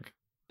problematic.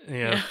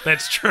 Yeah,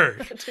 that's true.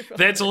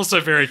 That's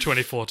also very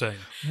 2014.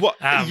 Well,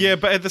 yeah,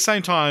 but at the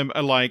same time,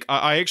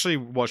 I actually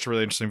watched a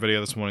really interesting video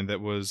this morning that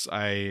was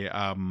a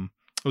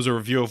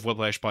review of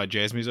Whiplash by a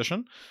jazz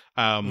musician.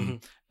 And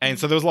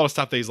so there was a lot of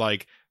stuff that he's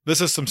like,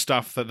 this is some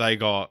stuff that they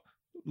got...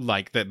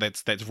 like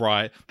that's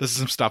right. This is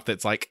some stuff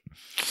that's like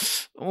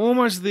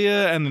almost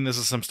there, and then this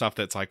is some stuff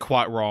that's like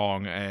quite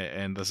wrong,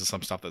 and this is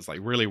some stuff that's like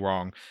really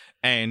wrong.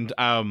 And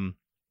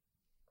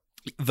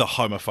the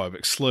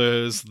homophobic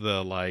slurs,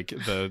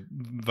 the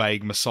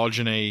vague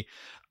misogyny.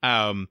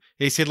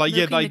 He said like,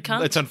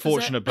 it's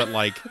unfortunate, but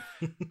like,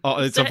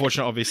 it's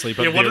unfortunate, obviously.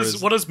 But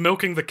what does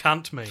milking the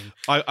cunt mean?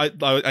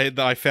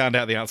 I found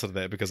out the answer to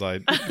that because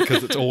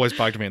it's always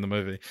bugged me in the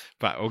movie.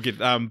 But we'll get.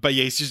 But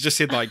yeah, he's just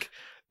said like.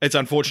 it's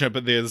unfortunate,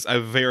 but there's a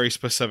very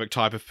specific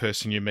type of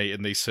person you meet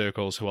in these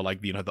circles who are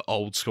like, you know, the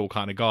old school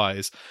kind of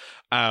guys.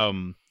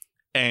 And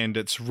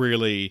it's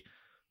really,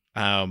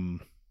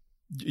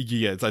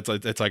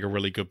 it's like a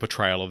really good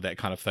portrayal of that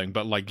kind of thing,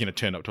 but like, you know,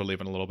 turned up to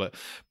 11 a little bit.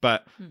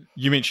 But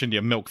you mentioned,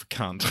 milk the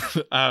cunt.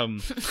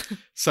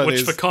 So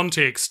which for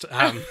context,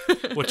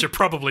 which it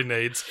probably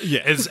needs,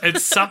 is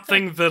it's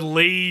something the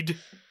lead...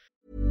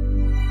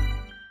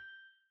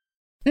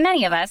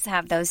 Many of us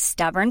have those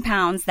stubborn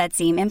pounds that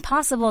seem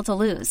impossible to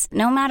lose,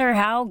 no matter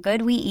how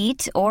good we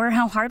eat or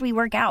how hard we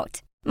work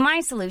out. My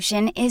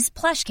solution is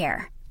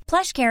PlushCare.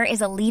 PlushCare is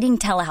a leading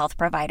telehealth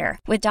provider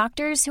with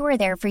doctors who are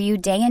there for you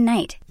day and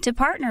night to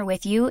partner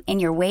with you in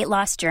your weight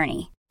loss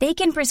journey. They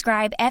can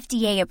prescribe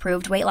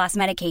FDA-approved weight loss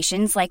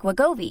medications like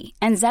Wegovy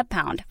and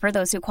Zepbound for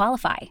those who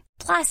qualify.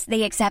 Plus,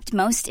 they accept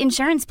most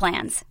insurance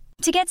plans.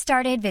 To get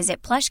started,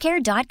 visit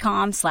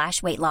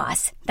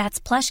plushcare.com/weightloss.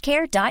 That's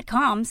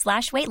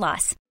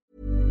plushcare.com/weightloss.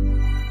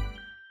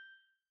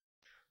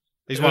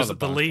 He's one of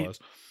the lead.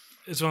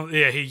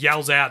 He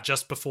yells out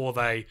just before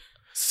they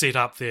set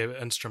up their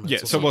instruments. Yeah,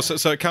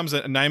 so it comes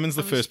in. Naaman's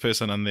the first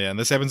person in there, and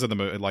this happens in the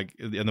movie, like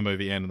in the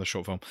movie and in the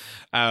short film.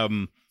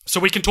 So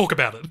we can talk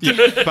about it. Yeah,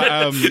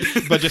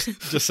 but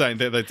just saying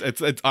that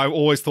it's I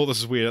always thought this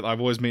was weird. I've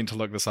always meant to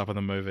look this up in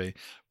the movie,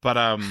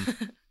 but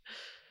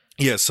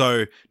yeah.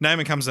 So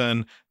Naaman comes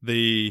in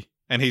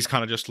and he's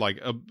kind of just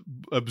like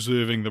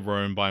observing the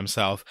room by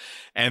himself,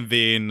 and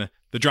then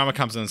the drummer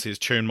comes in and says,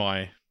 "Tune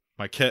my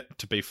kit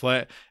to B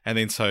flat," and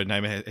then so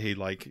Naaman he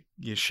like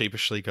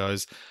sheepishly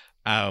goes,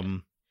 I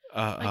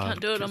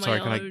can't do it on my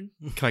own.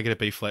 Can I get a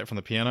B flat from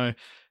the piano? And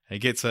he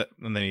gets it,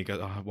 and then he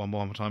goes, one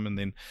more time, and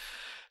then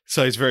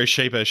so he's very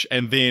sheepish,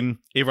 and then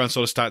everyone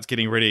sort of starts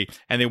getting ready,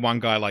 and then one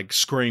guy like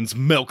screams,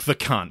 "Milk the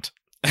cunt,"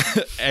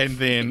 and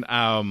then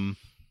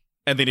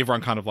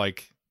everyone kind of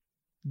like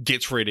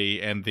gets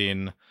ready, and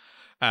then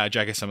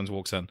J.K. Simmons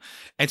walks in,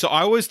 and so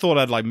I always thought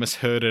I'd like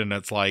misheard it, and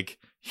it's like,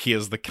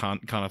 here's the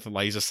cunt kind of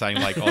like, he's just saying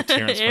like, oh,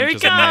 Terrence Finch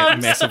is a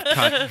massive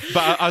cunt.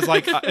 But I was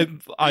like,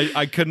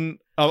 I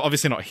couldn't,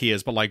 obviously not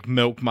here's, but like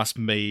milk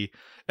must be,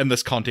 in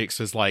this context,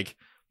 is like,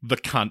 the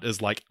cunt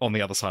is like on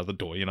the other side of the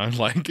door, you know,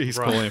 like he's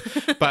calling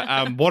him.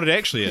 But what it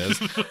actually is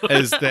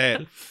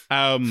that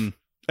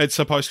it's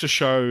supposed to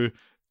show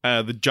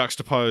the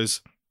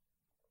juxtapose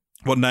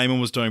what Naaman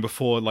was doing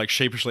before, like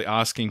sheepishly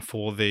asking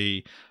for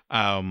the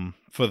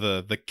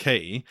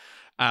key,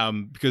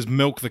 because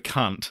milk the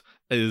cunt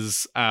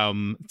is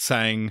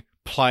saying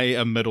play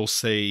a middle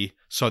C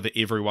so that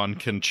everyone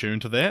can tune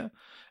to that.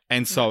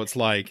 And so it's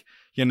like,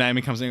 your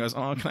Naaman comes in and goes,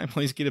 "Oh, can I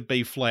please get a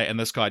B flat?" And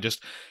this guy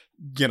just,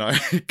 you know,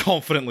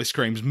 confidently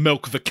screams,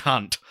 "Milk the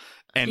cunt."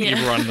 And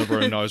everyone in the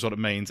room knows what it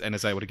means and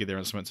is able to get their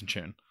instruments in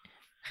tune.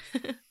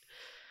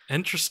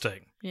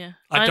 Interesting. Yeah.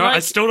 I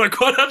still don't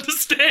quite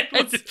understand.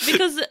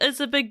 Because it's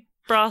a big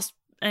brass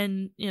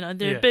and, you know,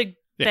 they're a big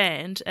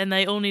band and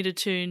they all need to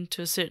tune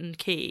to a certain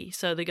key.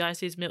 So the guy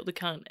says "milk the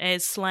cunt"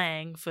 as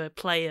slang for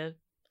play a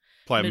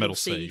middle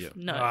C. Yeah.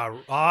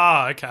 No.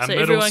 Okay. So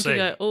middle everyone C. can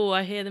go, "Oh,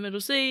 I hear the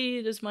middle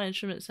C. Does my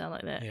instrument sound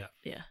like that?" Yeah.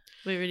 Yeah.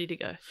 We're ready to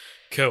go.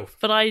 Cool.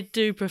 But I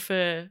do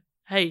prefer,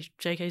 "Hey,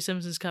 J.K.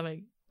 Simmons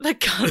coming. The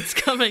cunt's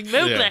coming.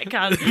 Milk that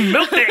cunt.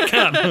 Milk that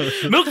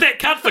cunt. Milk that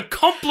cunt for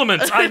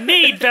compliments. I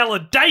need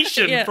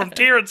validation from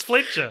Terrence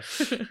Fletcher."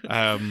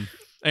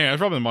 Anyway, it's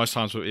probably the most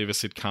times we've ever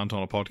said cunt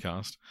on a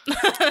podcast.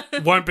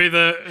 Won't be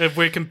if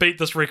we can beat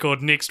this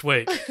record next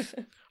week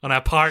on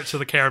our Pirates of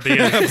the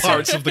Caribbean.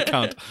 Pirates of the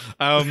cunt.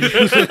 Oh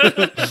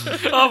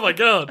my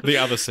god. The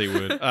other C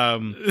word.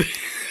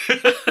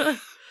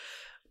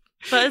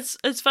 But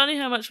it's funny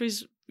how much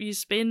you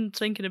spend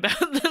thinking about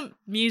the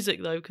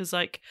music though, because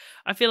like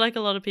I feel like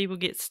a lot of people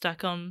get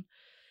stuck on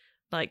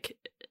like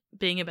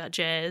being about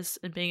jazz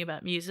and being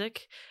about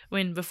music,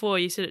 when before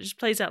you said it just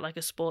plays out like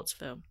a sports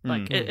film.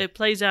 Like it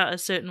plays out a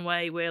certain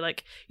way where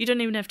like you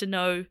don't even have to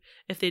know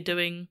if they're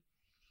doing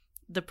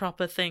the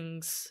proper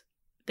things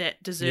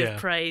that deserve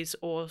praise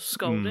or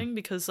scolding,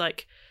 because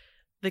like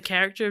the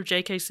character of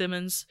J.K.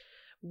 Simmons,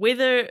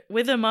 whether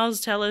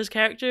Miles Teller's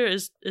character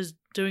is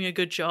doing a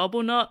good job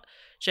or not,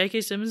 J.K.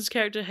 Simmons'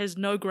 character has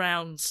no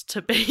grounds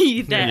to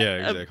be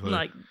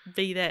that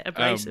be that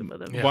abrasive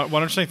with him. One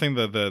interesting thing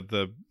that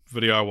the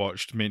video I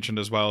watched mentioned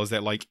as well is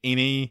that like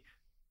any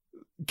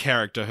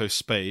character who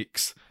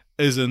speaks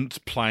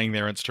isn't playing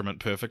their instrument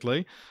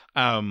perfectly.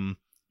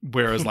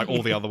 Whereas like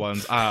all the other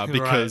ones are,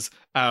 because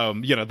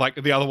you know,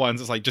 like the other ones,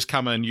 it's like just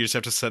come in, you just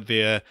have to sit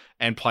there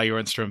and play your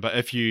instrument. But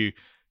if you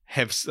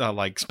have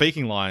like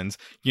speaking lines,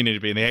 you need to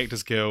be in the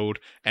Actors Guild,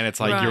 and it's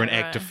like you're an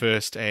actor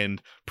first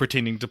and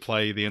pretending to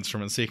play the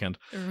instrument second.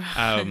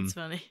 It's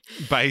funny.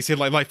 But he said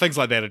like things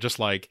like that are just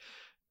like,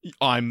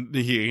 I'm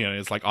here, you know,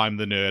 it's like I'm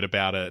the nerd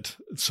about it,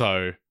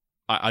 so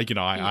I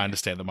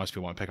understand that most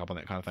people won't pick up on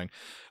that kind of thing.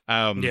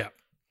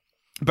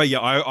 But yeah,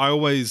 I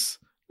always,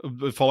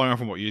 following on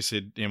from what you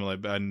said, Emily,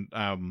 and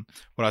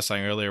what I was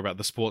saying earlier about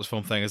the sports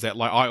film thing, is that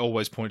like I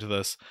always point to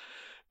this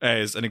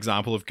as an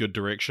example of good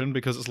direction,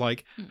 because it's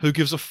like, who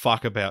gives a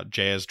fuck about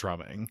jazz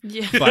drumming?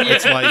 Yeah. But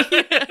it's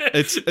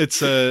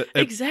like,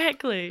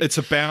 exactly. It's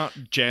about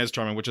jazz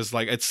drumming, which is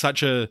like, it's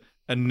such a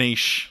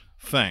niche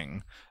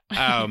thing.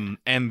 And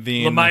then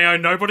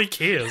LeMayo, nobody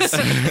cares.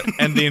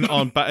 and then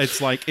but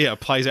it's like, it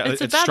plays out.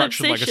 It's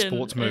structured like a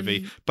sports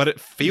movie, but it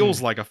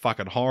feels like a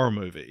fucking horror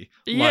movie.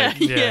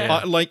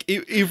 Like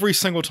every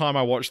single time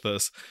I watch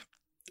this,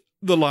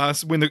 as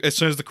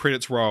soon as the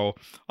credits roll,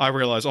 I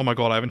realize, oh my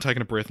god, I haven't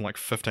taken a breath in like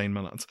 15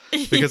 minutes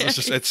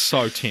because it's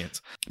so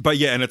tense. But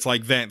yeah, and it's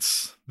like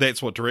that's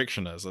what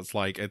direction is. It's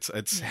like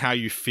it's how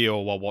you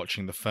feel while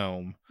watching the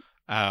film.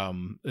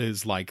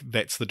 Is like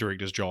that's the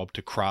director's job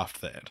to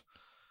craft that.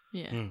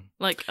 Yeah,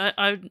 like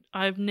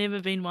I've never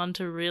been one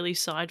to really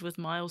side with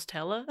Miles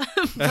Teller,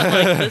 but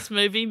like this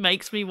movie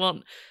makes me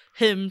want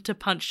him to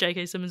punch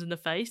J.K. Simmons in the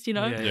face,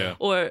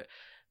 or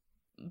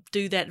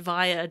do that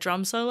via a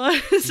drum solo.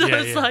 So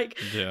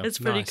it's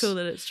pretty cool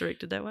that it's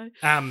directed that way.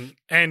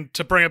 And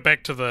to bring it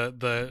back to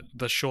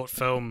the short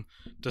film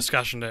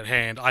discussion at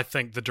hand, I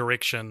think the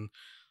direction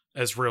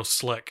is real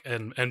slick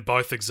in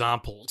both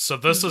examples. So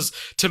this is,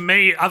 to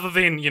me, other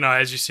than,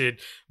 as you said,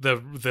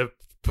 the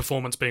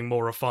performance being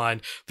more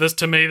refined, this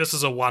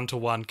is a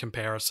 1-to-1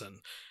 comparison.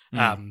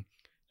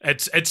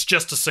 It's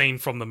just a scene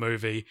from the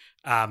movie.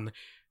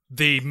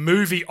 The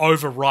movie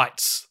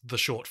overwrites the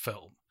short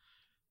film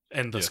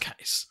in this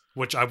case,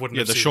 which I wouldn't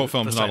have the said short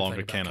film the is same no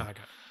longer thing about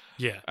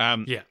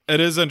canon. Cargo. It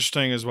is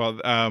interesting as well.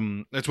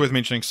 It's worth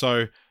mentioning.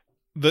 So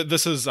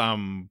this is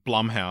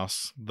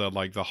Blumhouse,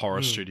 the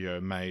horror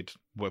studio made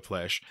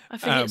Whiplash. I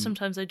forget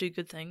sometimes they do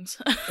good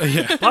things.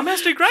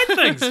 Blumhouse do great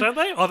things, don't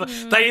they? Or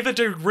they either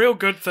do real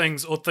good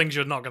things or things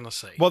you're not going to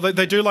see. Well,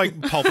 they do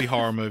like pulpy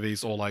horror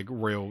movies or like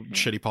real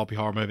shitty pulpy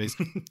horror movies.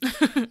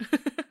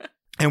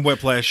 And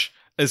Whiplash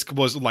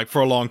was like,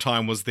 for a long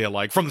time, was there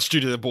like, from the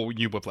studio that bought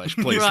you Whiplash,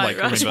 please,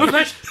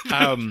 remember.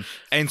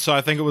 And so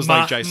I think it was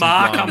like Jason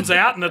Blum comes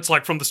out and it's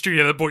like, from the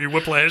studio that bought you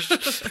Whiplash.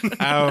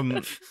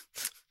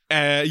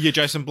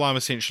 Jason Blum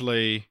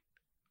essentially,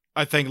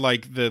 I think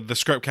like the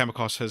script came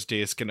across his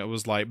desk and it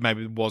was like,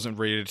 maybe wasn't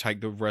ready to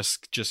take the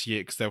risk just yet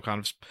because they were kind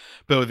of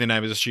building their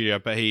name as a studio,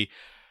 but he,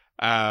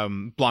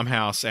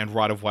 Blumhouse and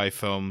Right of Way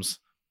Films,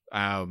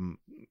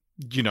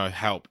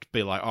 helped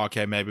be like,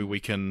 okay, maybe we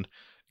can,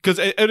 because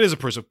it is a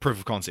proof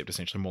of concept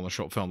essentially, more than a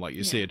short film, like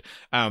you said,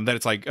 that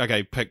it's like,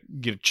 okay,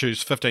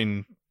 choose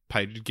 15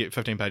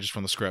 pages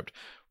from the script,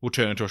 we'll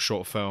turn it into a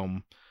short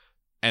film,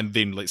 and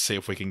then let's see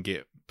if we can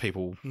get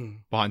people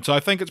behind. So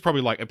I think it's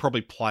probably like, it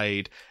probably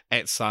played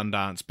at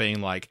Sundance being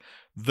like,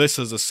 this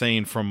is a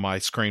scene from my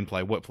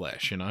screenplay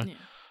Whiplash,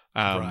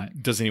 right.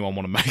 Does anyone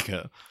want to make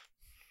it?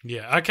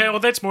 Yeah, okay,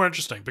 well that's more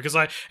interesting, because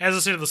as I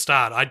said at the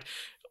start, I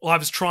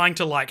was trying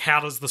to like,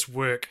 how does this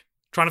work?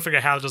 Trying to figure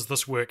out how does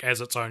this work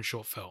as its own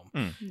short film.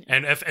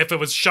 And if it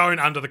was shown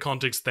under the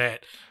context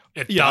that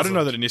it doesn't. I don't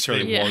know that it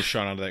necessarily was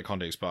shown under that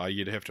context, but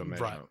you'd have to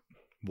imagine it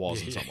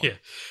was in some way. Yeah.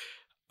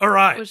 All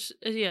right. Which,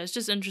 it's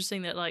just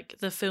interesting that like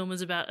the film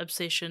is about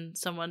obsession,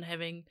 someone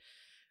having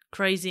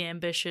crazy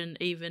ambition,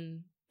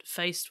 even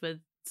faced with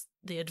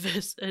the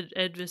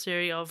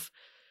adversary of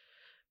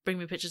bring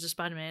me pictures of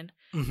Spider-Man.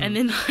 And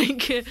then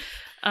like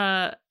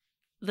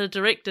the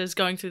director's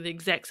going through the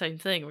exact same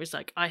thing where it's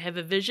like, I have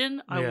a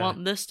vision, I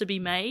want this to be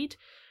made,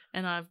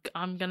 and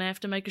I'm going to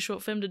have to make a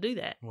short film to do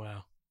that.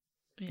 Wow.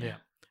 Yeah.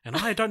 And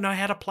I don't know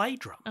how to play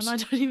drums. And I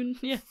don't even,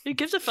 who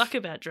gives a fuck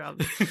about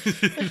drums?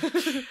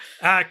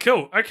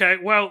 Cool. Okay,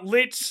 well,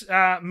 let's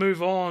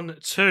move on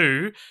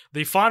to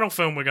the final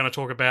film we're going to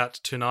talk about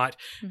tonight,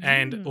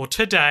 or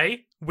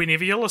today,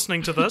 whenever you're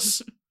listening to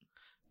this.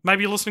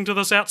 Maybe you're listening to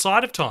this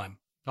outside of time.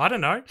 I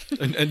don't know.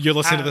 And you're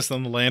listening to this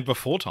on the land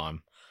before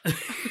time.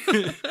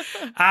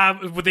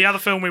 The other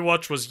film we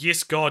watched was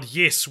Yes, God,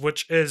 Yes,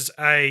 which is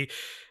a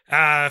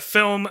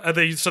film.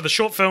 The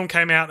short film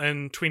came out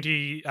in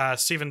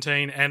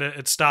 2017, and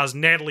it stars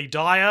Natalie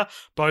Dyer.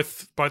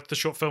 Both the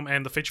short film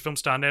and the feature film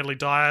star Natalie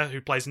Dyer,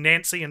 who plays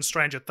Nancy in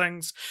Stranger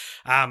Things.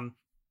 And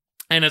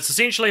it's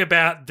essentially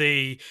about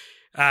a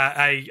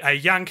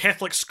young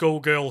Catholic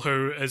schoolgirl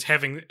who is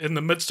having, in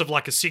the midst of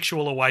like a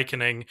sexual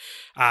awakening,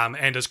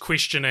 and is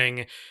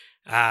questioning,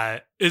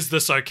 is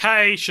this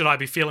okay? Should I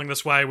be feeling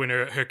this way, when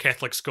her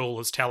Catholic school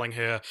is telling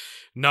her,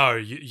 no,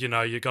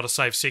 you got to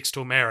save sex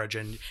till marriage,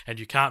 and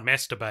you can't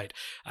masturbate.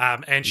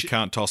 And you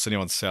can't toss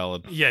anyone's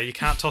salad. Yeah, you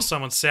can't toss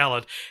someone's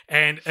salad.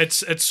 And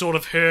it's sort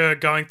of her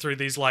going through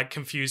these like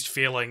confused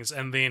feelings,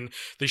 and then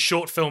the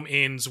short film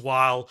ends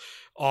while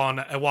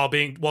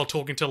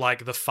talking to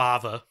like the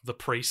father, the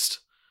priest.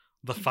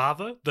 The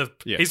father,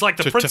 he's like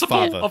the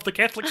principal of the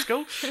Catholic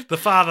school. The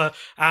father,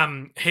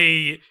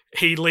 he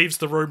leaves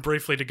the room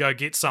briefly to go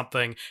get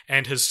something,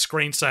 and his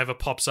screensaver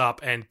pops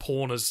up, and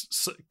porn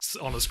is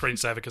on his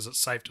screensaver because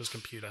it's saved to his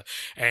computer.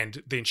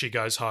 And then she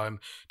goes home,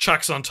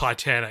 chucks on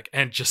Titanic,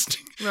 and just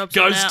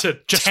goes to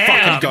town.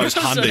 Fucking goes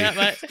handy.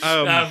 And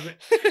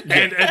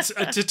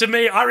it's to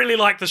me, I really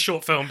like the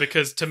short film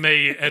because to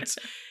me,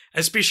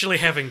 especially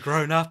having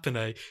grown up in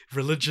a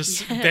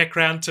religious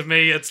background, to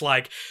me, it's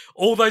like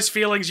all those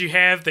feelings you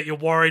have that you're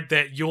worried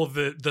that you're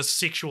the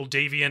sexual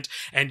deviant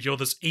and you're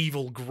this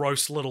evil,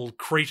 gross little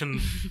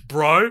cretin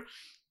bro.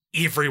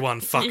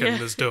 Everyone fucking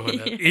is doing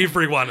it.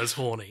 Everyone is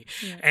horny.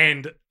 Yeah.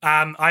 And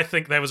I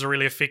think that was a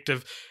really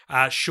effective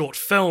short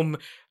film.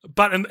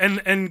 But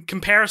in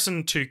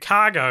comparison to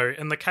Cargo,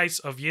 in the case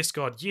of Yes,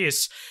 God,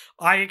 Yes,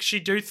 I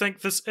actually do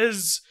think this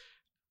is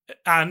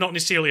not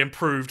necessarily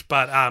improved,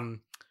 but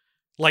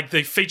like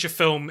the feature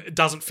film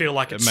doesn't feel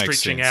like it's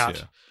stretching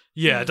out.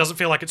 Yeah, it doesn't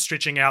feel like it's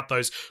stretching out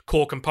those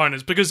core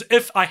components. Because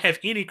if I have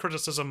any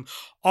criticism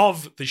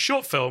of the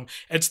short film,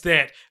 it's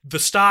that the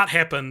start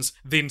happens,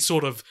 then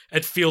sort of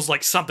it feels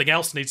like something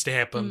else needs to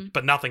happen,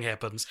 but nothing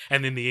happens,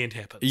 and then the end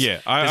happens.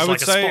 Yeah, I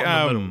would say,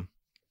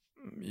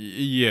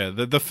 yeah,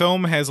 the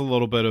film has a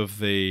little bit of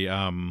the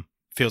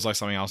feels like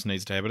something else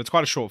needs to happen. It's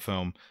quite a short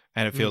film,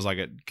 and it feels like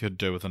it could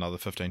do with another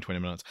 15, 20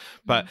 minutes.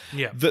 But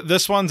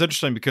this one's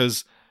interesting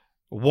because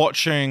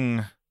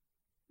watching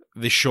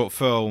the short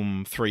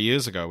film 3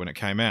 years ago when it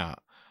came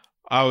out,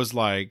 I was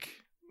like,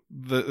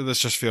 this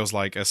just feels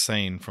like a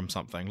scene from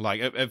something.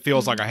 Like it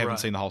feels like I haven't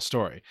seen the whole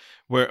story.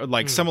 Where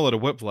like similar to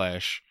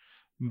Whiplash,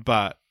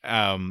 but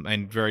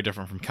and very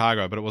different from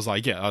Cargo. But it was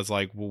like, I was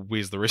like, well,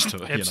 where's the rest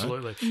of it?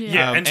 Absolutely, you know?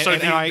 Yeah. And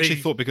I actually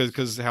thought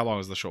because how long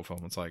is the short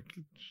film? It's like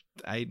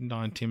 8,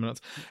 9, 10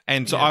 minutes.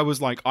 And so I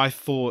was like, I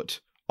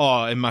thought,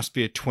 oh, it must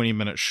be a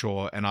 20-minute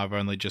short, and I've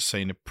only just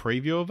seen a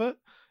preview of it.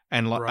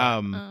 And like,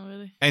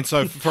 really? And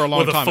so for a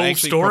long time, full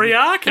actually, story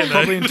arc,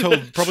 probably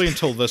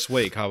until this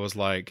week, I was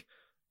like,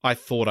 I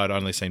thought I'd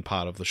only seen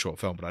part of the short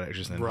film, but I'd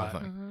actually seen the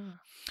whole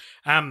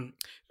thing.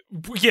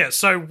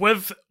 So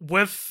with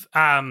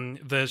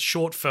the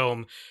short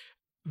film,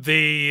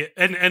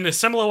 in a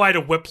similar way to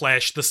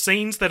Whiplash, the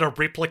scenes that are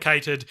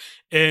replicated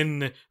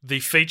in the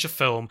feature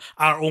film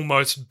are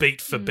almost beat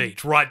for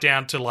beat, right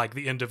down to like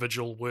the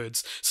individual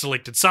words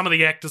selected. Some of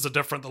the actors are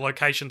different, the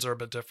locations are a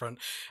bit different,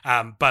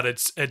 but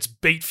it's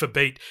beat for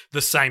beat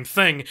the same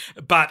thing.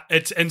 But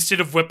it's instead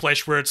of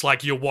Whiplash, where it's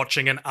like you're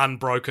watching an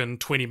unbroken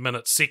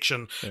 20-minute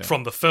section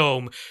from the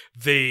film,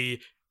 the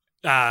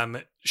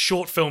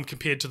short film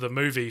compared to the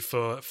movie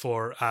for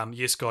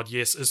Yes, God,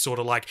 Yes is sort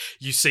of like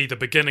you see the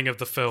beginning of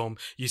the film,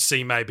 you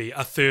see maybe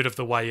a third of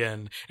the way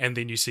in, and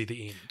then you see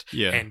the end.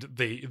 Yeah. And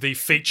the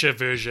feature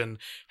version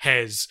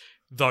has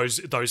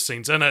those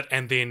scenes in it,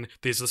 and then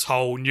there's this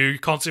whole new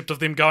concept of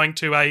them going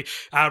to a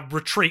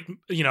retreat,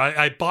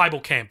 a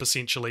Bible camp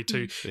essentially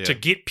to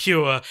get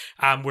pure,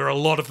 where a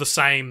lot of the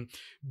same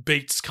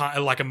beats, kind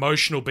of like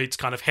emotional beats,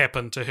 kind of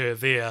happen to her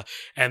there,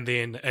 and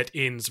then it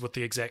ends with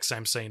the exact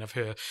same scene of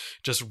her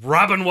just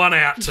rubbing one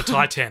out to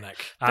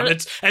Titanic.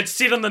 It's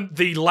set in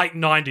the late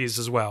 90s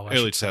as well.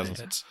 Early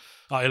 2000s.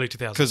 Early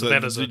 2000s. Because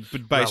that is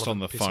based on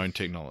the phone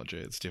technology,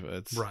 it's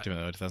definitely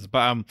early 2000s.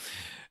 But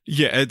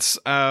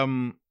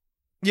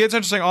it's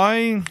interesting.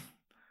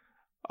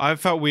 I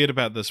felt weird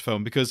about this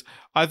film because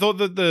I thought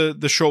that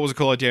the short was a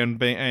cool idea,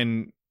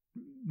 and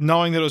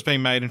knowing that it was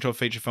being made into a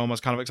feature film, I was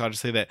kind of excited to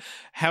see that.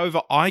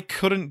 However, I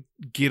couldn't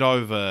get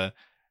over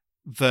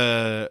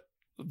the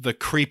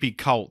creepy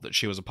cult that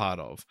she was a part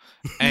of,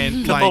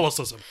 and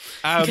Catholicism.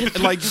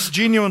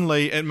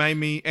 Genuinely, it made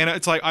me. And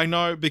it's like, I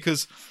know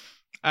because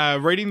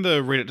reading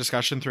the Reddit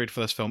discussion thread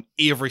for this film,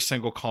 every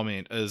single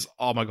comment is,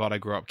 "Oh my god, I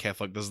grew up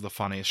Catholic. This is the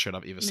funniest shit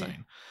I've ever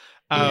seen."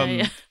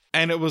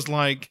 And it was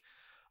like,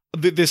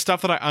 there's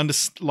stuff that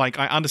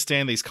I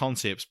understand these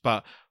concepts,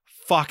 but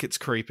fuck, it's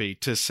creepy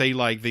to see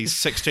like these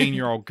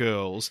 16-year-old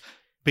girls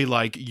be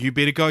like, you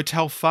better go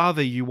tell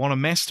father you want to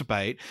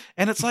masturbate,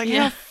 and it's like,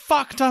 how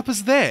fucked up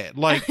is that?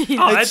 Like,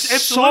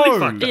 it's so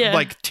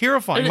like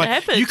terrifying.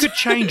 Like, you could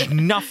change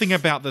nothing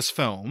about this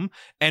film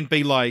and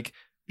be like,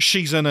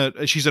 she's in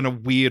a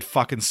weird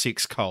fucking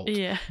sex cult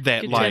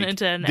that like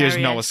there's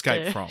no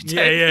escape from.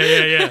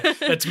 Yeah.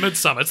 It's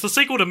Midsummer. It's the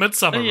sequel to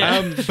Midsummer.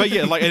 But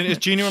yeah, like, and it's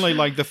genuinely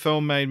like the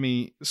film made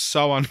me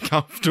so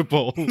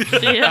uncomfortable.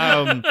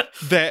 That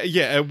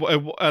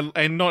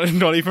and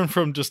not even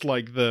from just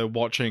like the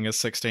watching a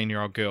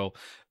 16-year-old girl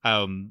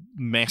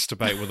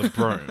masturbate with a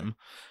broom.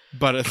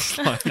 But it's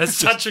like it's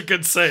such a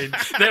good scene.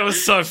 That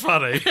was so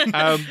funny.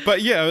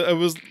 But yeah, it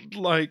was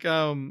like,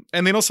 and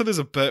then also there's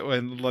a bit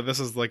when, like, this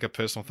is like a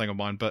personal thing of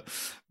mine, but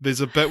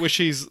there's a bit where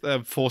she's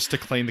forced to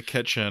clean the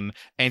kitchen,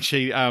 and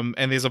she and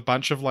there's a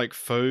bunch of like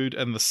food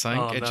in the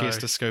sink, and she has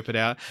to scoop it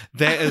out.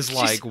 That is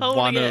like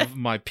one of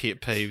my pet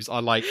peeves. I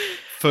like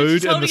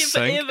food in the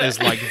sink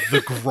is like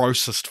the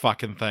grossest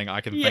fucking thing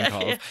I can think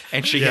of,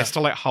 and she has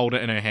to like hold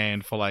it in her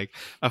hand for like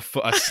a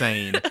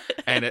scene,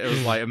 and it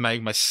was like, it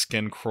made my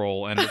skin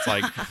crawl, and it's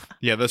like,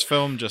 this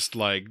film just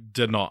like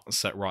did not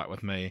sit right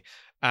with me.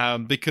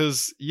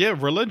 Because all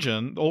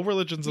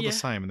religions are the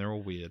same, and they're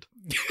all weird.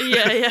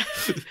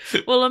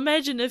 Well,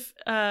 imagine if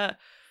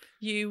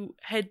you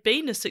had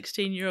been a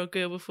 16-year-old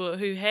girl before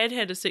who had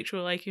a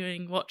sexual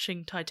awakening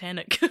watching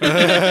Titanic.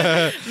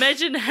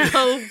 Imagine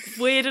how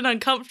weird and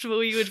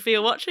uncomfortable you would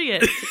feel watching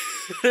it.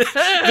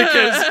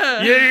 Because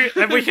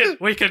and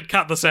we can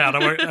cut this out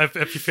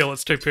if you feel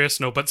it's too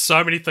personal, but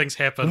so many things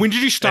happen. When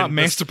did you start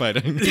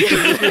masturbating?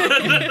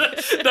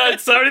 No,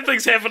 so many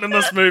things happen in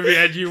this movie,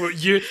 and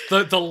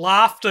the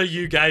laughter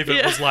you gave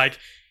it was like,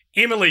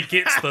 Emily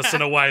gets this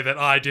in a way that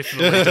I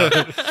definitely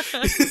don't.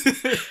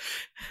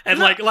 And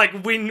like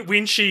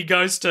when she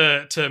goes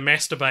to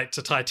masturbate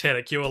to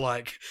Titanic, you were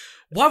like,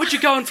 why would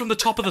you go in from the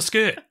top of the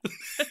skirt?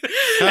 You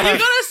got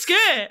a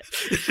skirt.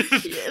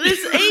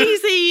 This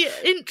easy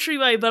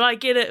entryway, but I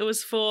get it. It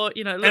was for,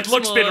 it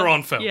looks more, better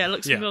on film. Yeah, it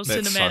looks more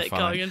cinematic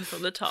going in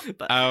from the top.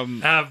 But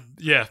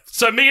yeah.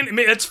 So me,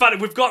 it's funny.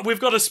 We've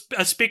got a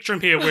spectrum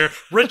here where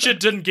Richard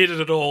didn't get it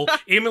at all.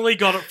 Emily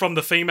got it from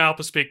the female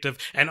perspective,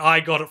 and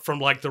I got it from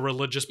like the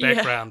religious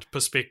background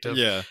perspective.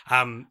 Yeah.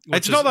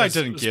 It's not that I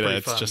didn't get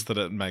it. It's just that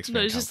it makes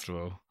me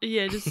uncomfortable.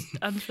 Just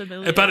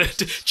unfamiliar. But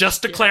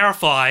just to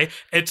clarify,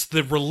 it's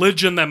the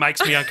religion that makes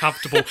me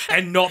uncomfortable,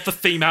 and not the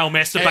female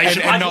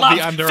masturbation. And I not love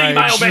the underage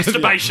female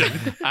masturbation.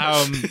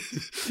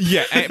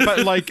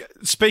 But like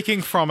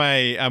speaking from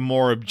a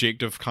more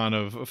objective kind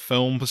of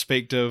film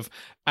perspective,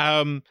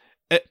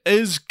 it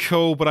is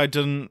cool, but I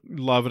didn't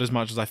love it as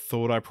much as I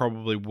thought I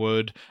probably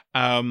would.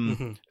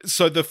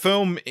 So the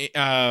film,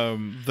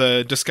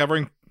 the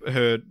discovering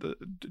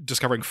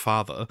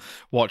father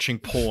watching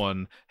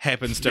porn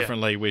happens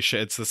differently. Where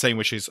it's the scene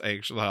where she's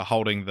actually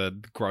holding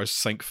the gross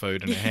sink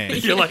food in her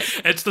hand. You're like,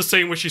 it's the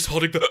scene where she's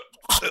holding the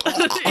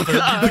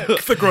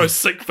gross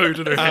sink food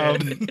in her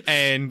hand,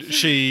 and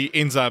she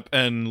ends up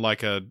in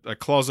like a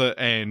closet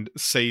and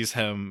sees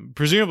him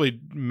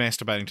presumably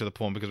masturbating to the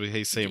porn, because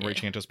he sees him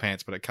reaching into his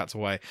pants, but it cuts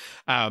away,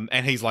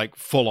 and he's like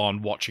full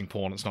on watching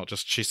porn. It's not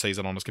just she sees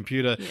it on his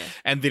computer,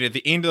 and then at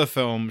the end of the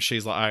film,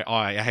 she's like,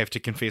 I have to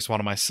confess one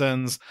of my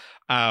sins.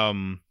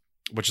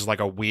 Which is like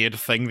a weird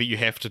thing that you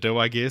have to do,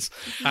 I guess.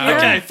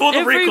 Okay, for the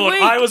Every record,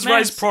 week, I was man.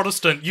 raised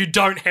Protestant. You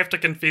don't have to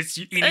confess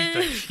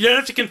anything. You don't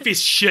have to confess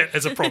shit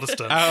as a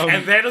Protestant.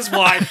 And that is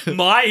why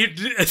my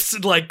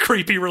like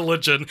creepy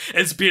religion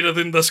is better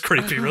than this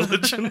creepy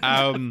religion.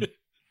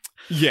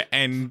 Yeah,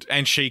 and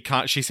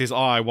she says,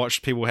 I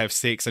watched people have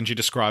sex, and she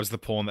describes the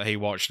porn that he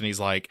watched, and he's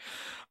like,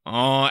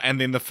 oh,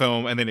 and then the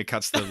film, and then it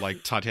cuts the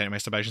like Titanic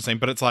masturbation scene,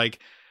 but it's like,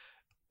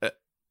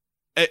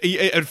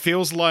 it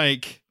feels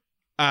like,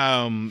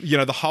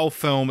 the whole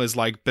film is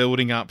like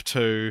building up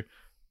to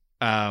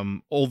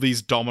all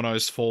these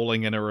dominoes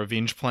falling in a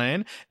revenge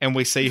plan, and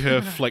we see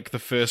her flick the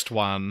first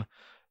one,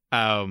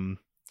 and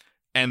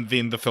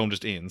then the film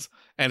just ends,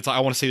 and it's like, I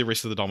want to see the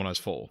rest of the dominoes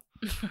fall.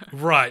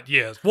 Right,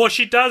 yeah. Well,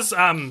 she does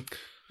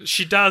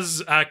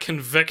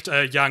convict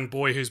a young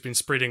boy who's been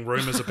spreading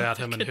rumors about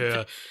him, and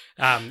her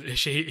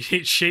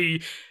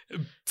she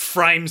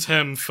frames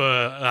him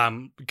for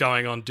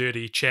going on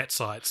dirty chat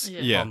sites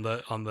on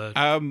the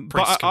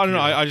but I don't know,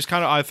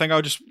 I think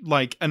I'll just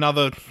like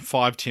another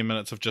 5-10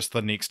 minutes of just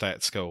the next day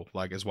at school,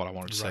 like, is what I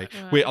wanted to see. Right.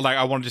 Where like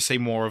I wanted to see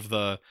more of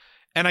the,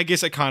 and I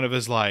guess it kind of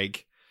is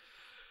like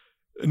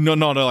not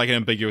like an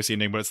ambiguous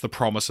ending, but it's the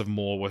promise of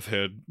more with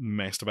her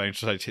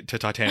masturbating to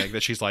Titanic,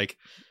 that she's like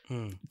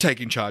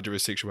taking charge of her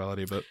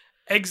sexuality a bit.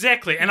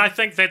 Exactly, and I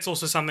think that's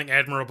also something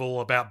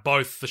admirable about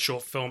both the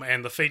short film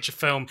and the feature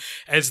film,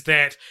 is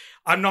that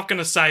I'm not going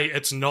to say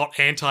it's not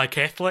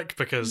anti-Catholic,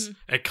 because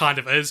it kind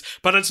of is,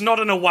 but it's not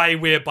in a way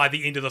where by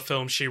the end of the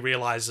film she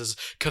realizes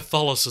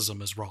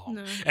Catholicism is wrong.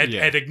 No.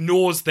 It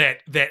ignores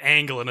that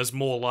angle and is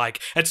more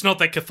like, it's not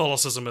that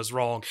Catholicism is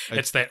wrong,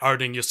 it's that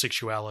owning your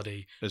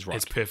sexuality is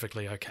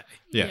perfectly okay.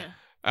 Yeah.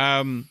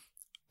 I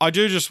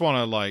do just want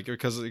to like,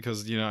 because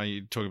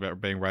you talk about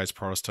being raised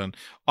Protestant.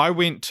 I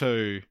went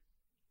to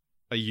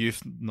a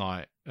youth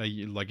night,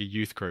 like a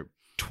youth group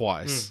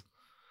twice.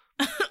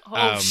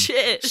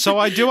 Shit. So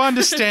I do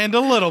understand a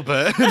little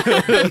bit.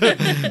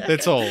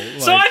 That's all. Like,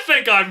 so I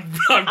think I'm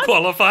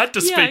qualified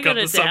to speak on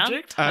the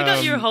subject. I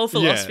got your whole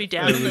philosophy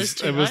down in those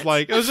 2 nights.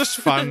 It was just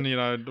fun,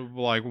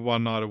 like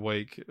one night a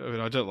week. I mean,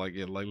 I did it like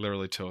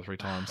literally 2 or 3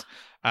 times.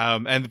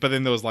 But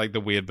then there was like the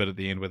weird bit at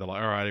the end where they're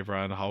like, all right,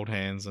 everyone, hold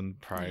hands and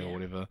pray or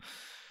whatever.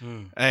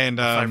 And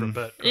my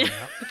favorite bit.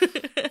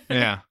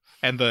 Yeah.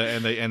 And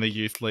the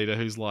youth leader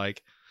who's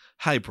like,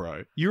 hey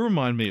bro, you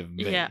remind me of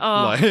me. Yeah.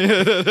 Oh,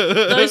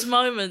 those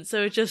moments, they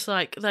were just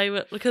like, they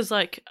were, because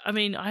like, I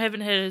mean, I haven't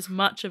had as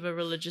much of a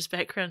religious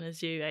background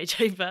as you,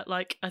 AJ, but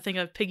like, I think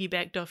I've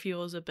piggybacked off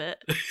yours a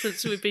bit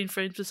since we've been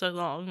friends for so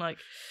long. Like,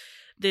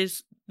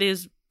 there's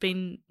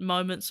been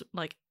moments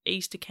like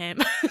Easter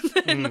camp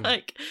and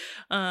like,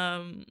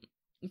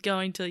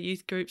 going to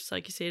youth groups,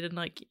 like you said, and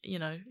like,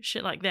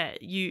 shit like that.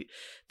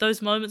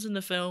 Those moments in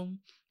the film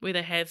where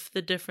they have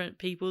the different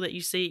people that you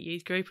see at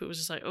youth group, it was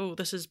just like, oh,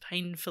 this is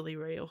painfully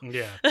real.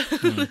 Yeah.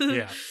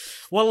 Yeah.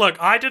 Well, look,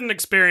 I didn't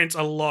experience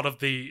a lot of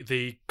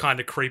the kind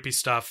of creepy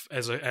stuff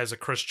as a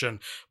Christian,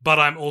 but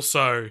I'm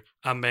also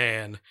a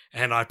man,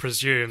 and I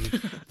presume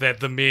that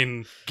the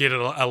men get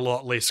a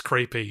lot less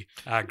creepy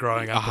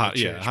growing up in the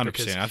church. Yeah,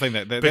 100%. I think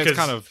that's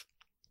kind of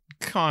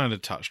kind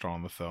of touched on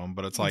in the film,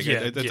 but it's like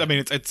I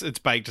mean, it's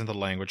baked into the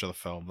language of the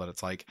film that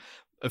it's like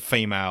a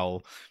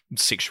female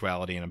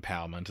sexuality and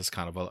empowerment is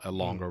kind of a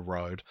longer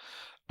road.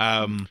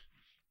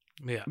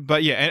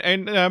 But yeah,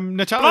 and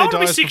Natalia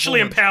Dyer be sexually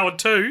empowered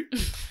too.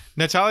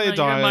 Natalia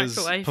Dyer's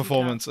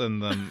performance in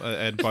them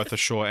at both the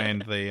short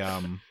and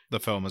the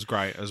film is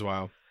great as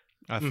well.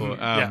 I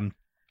thought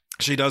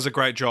she does a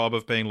great job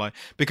of being like,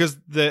 because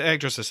the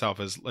actress herself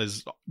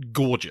is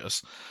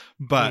gorgeous,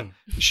 but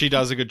she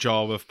does a good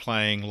job of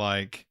playing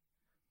like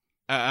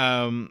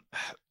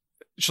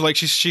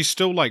she's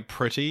still like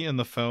pretty in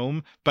the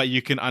film, but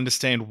you can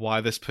understand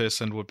why this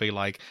person would be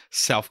like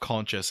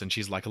self-conscious and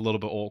she's like a little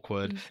bit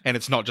awkward, and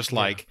it's not just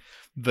like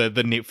the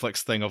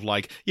Netflix thing of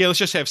like, let's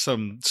just have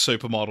some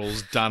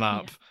supermodels done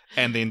up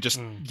and then just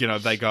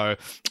they go,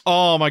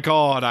 oh my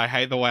god, I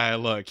hate the way I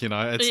look,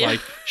 it's like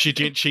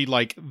she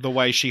like the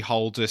way she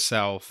holds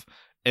herself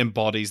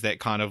embodies that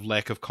kind of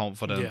lack of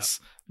confidence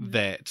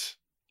that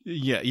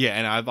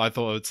and I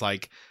thought it's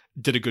like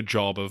did a good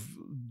job of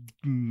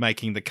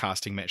making the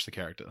casting match the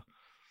character.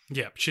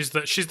 Yeah, she's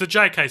the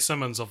J.K.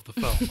 Simmons of the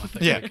film, I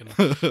think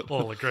we can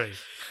all agree.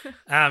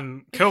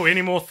 Cool.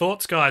 Any more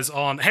thoughts, guys,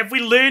 on... Have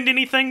we learned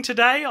anything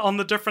today on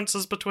the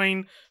differences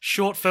between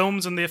short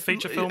films and their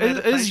feature film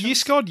adaptations? Is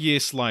Yes God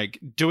Yes, like,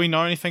 do we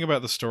know anything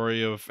about the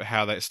story of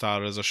how that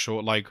started as a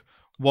short? Like,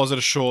 was it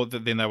a short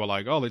that then they were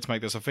like, oh, let's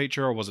make this a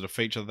feature, or was it a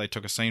feature that they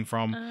took a scene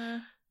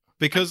from?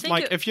 Because,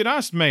 like, if you'd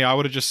asked me, I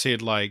would have just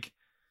said, like,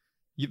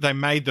 they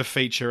made the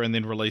feature and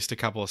then released a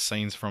couple of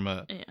scenes from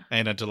it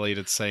and a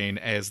deleted scene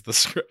as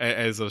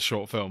a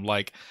short film.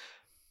 Like,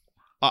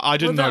 I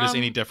didn't notice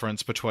any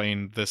difference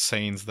between the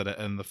scenes that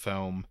are in the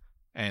film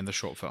and the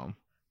short film.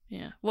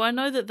 Yeah. Well, I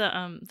know that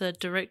the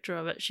director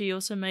of it, she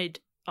also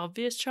made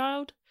Obvious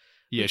Child.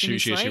 Yeah,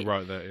 she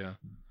wrote that. Yeah.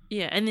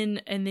 Yeah,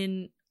 and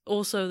then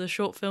also the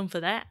short film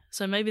for that.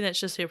 So maybe that's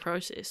just her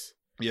process.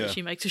 Yeah,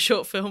 she makes a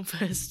short film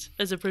first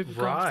as a proof of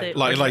concept.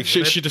 Like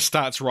she just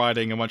starts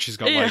writing, and once she's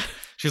got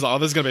she's like, oh,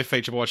 there's gonna be a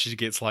feature, but once she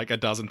gets like a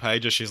dozen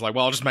pages, she's like,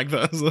 well, I'll just make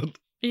this.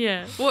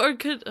 Yeah, well, it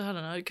could, I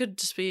don't know, it could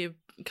just be a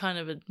kind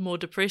of a more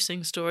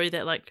depressing story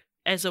that, like,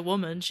 as a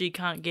woman, she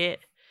can't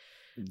get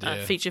a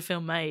feature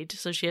film made,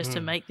 so she has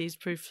to make these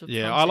proofs of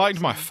concept. I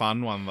liked my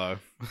fun one though.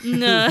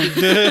 No,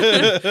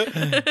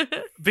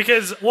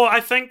 because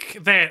I think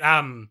that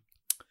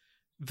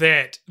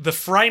that the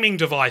framing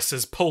device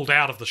is pulled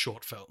out of the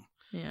short film.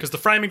 Because the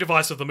framing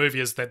device of the movie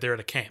is that they're at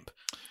a camp.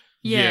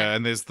 Yeah,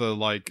 and there's the,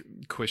 like,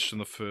 question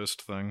the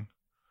first thing.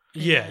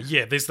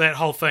 Yeah, there's that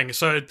whole thing.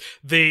 So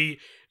the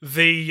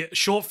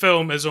short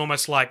film is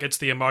almost like it's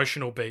the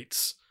emotional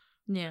beats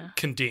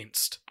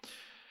condensed.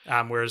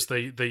 Whereas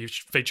the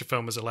feature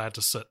film is allowed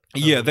to sit.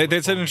 Yeah,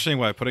 that's an interesting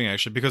way of putting it,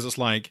 actually, because it's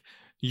like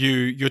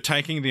you're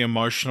taking the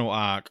emotional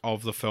arc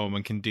of the film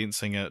and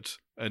condensing it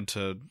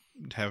into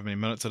however many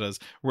minutes it is,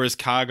 whereas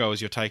Cargo is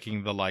you're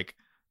taking the, like,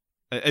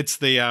 it's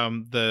the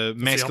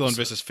masculine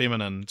versus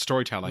feminine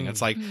storytelling. It's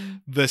like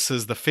this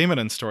is the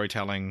feminine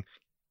storytelling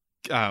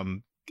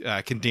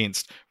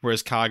condensed,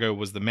 whereas Cargo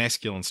was the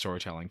masculine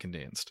storytelling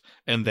condensed.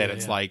 And that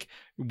it's like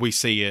we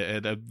see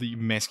the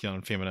masculine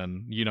and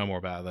feminine. You know more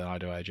about it than I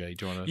do, AJ.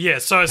 Do you want to? Yeah.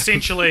 So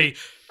essentially,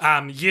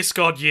 Yes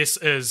God Yes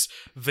is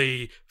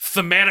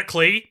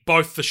thematically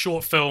both the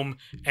short film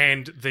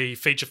and the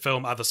feature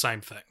film are the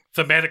same thing.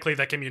 Thematically,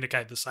 they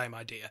communicate the same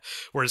idea,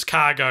 whereas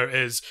Cargo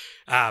is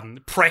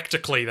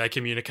practically they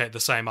communicate the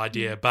same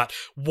idea. But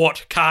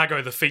what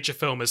Cargo, the feature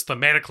film, is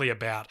thematically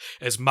about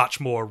is much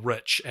more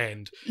rich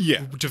and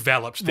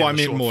developed. Than I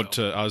meant more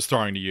film. I was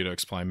throwing to you to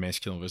explain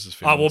masculine versus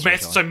feminine.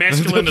 So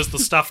masculine is the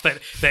stuff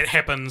that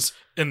happens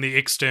in the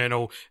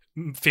external.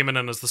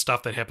 Feminine is the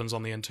stuff that happens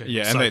on the internal.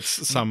 Yeah, and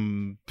that's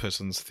some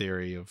person's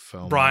theory of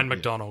film. Brian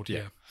McDonald,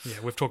 yeah,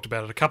 we've talked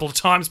about it a couple of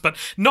times, but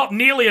not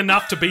nearly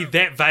enough to be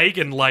that vague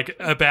and like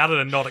about it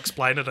and not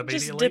explain it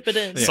immediately. Just dip it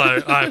in. So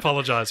I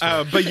apologize.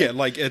 But yeah,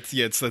 like it's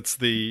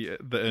the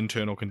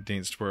internal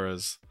condensed,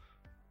 whereas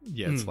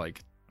it's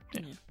like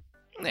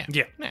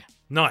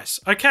nice.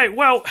 Okay,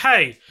 well,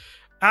 hey.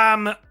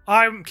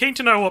 I'm keen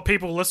to know what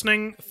people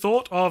listening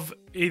thought of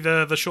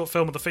either the short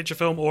film or the feature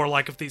film, or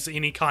like if there's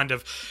any kind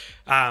of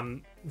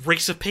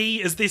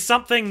recipe. Is there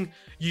something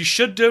you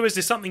should do? Is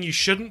there something you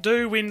shouldn't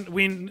do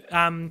when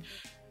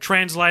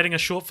translating a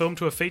short film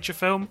to a feature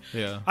film?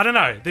 Yeah, I don't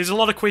know. There's a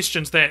lot of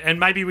questions that, and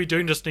maybe we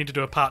do just need to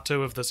do a part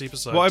 2 of this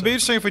episode. Well, it'd be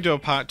interesting if we do a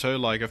part 2,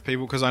 like if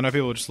people, because I know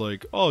people are just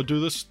like, oh, do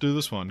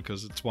this one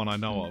because it's one I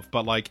know of,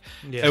 but like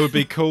it would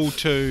be cool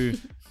to.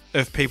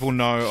 If people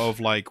know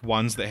of like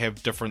ones that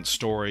have different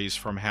stories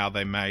from how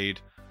they made,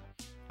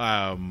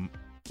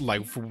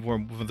 like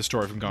from the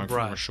story from going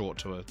from a short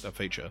to a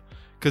feature,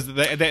 because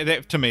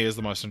that to me is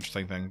the most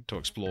interesting thing to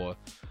explore.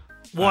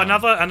 Well,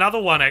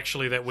 another one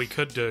actually that we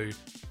could do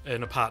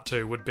in a part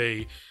 2 would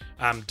be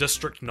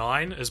District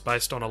 9 is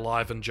based on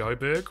Alive in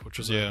Joburg, which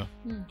was a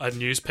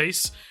news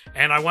piece,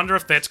 and I wonder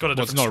if that's got a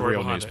different story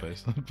behind it.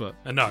 It's not a real news piece, but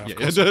no, of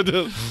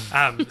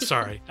course.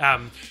 Sorry.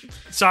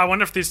 So I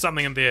wonder if there's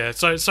something in there.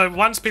 So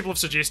once people have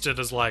suggested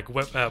is like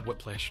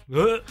Whiplash.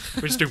 We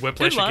just do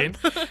Whiplash again.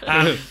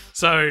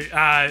 So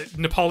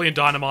Napoleon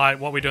Dynamite,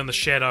 What We Do in the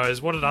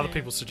Shadows. What did other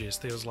people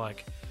suggest? There was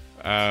like...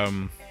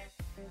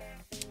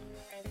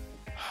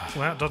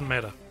 Well, it doesn't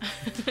matter.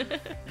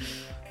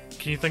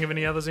 Can you think of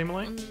any others,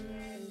 Emily?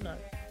 No.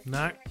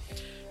 No?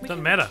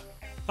 Doesn't matter.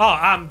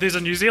 Oh, there's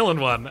a New Zealand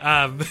one.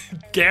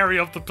 Gary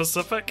of the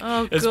Pacific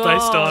is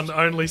based on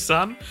Only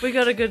Son. We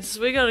got a good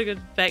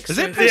backstory. Is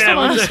it based on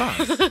Only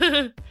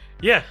Son?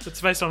 Yeah,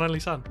 it's based on Only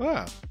Son.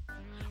 Wow.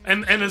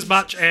 And as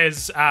much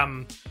as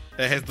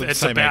it has the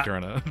same actor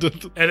in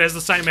it. It has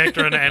the same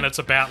actor in it, and it's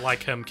about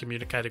like him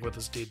communicating with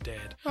his dead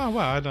dad. Oh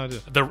wow, I had no idea.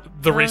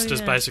 The rest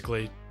is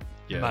basically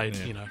made,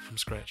 from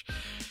scratch.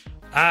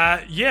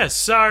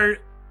 So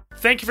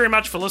thank you very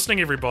much for listening,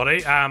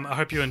 everybody. I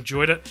hope you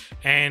enjoyed it,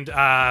 and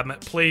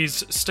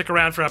please stick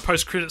around for our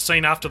post-credit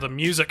scene after the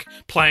music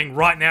playing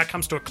right now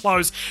comes to a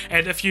close.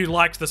 And if you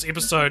liked this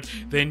episode,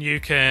 then you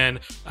can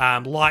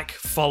like,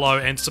 follow,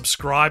 and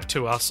subscribe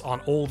to us on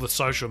all the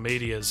social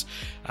medias,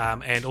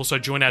 and also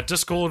join our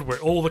Discord where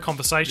all the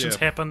conversations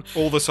happen.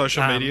 All the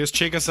social medias.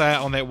 Check us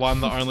out on that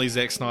one that only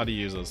Zack Snyder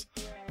uses.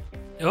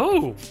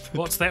 Oh,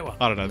 what's that one?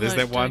 I don't know. There's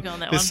that one.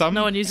 There's some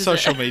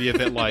social media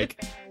that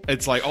like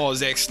it's like, oh,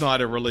 Zack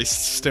Snyder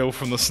released still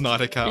from the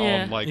Snyder Cut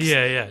on like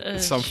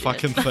some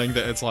fucking thing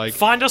that it's like.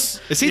 Find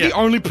us. Is he the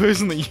only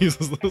person that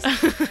uses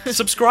this?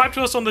 Subscribe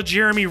to us on the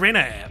Jeremy Renner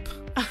app.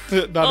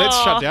 No, that's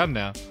shut down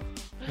now.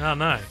 Oh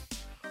no.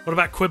 What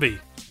about Quibi?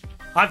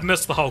 I've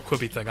missed the whole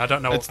Quibi thing. I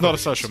don't know. It's not a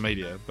social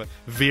media, but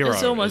Vero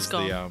it's almost is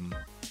gone.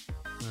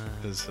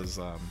 Is his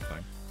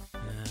thing.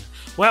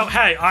 Well,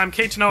 hey, I'm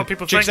keen to know what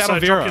people think, so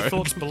drop your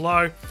thoughts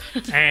below.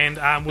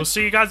 And we'll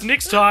see you guys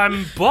next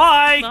time.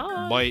 Bye!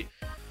 Bye.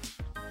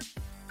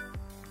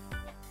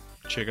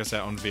 Check us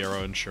out on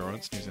Vero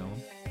Insurance, New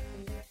Zealand.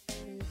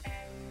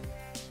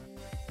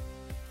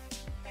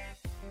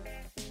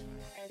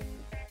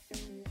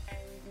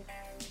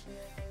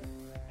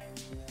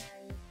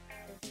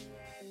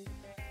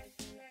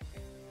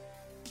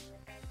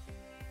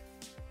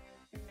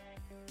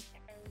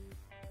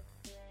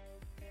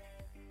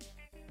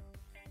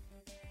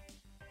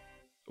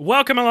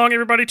 Welcome along,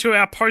 everybody, to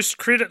our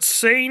post-credit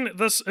scene.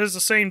 This is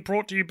a scene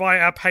brought to you by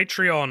our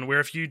Patreon, where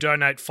if you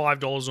donate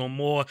 $5 or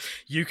more,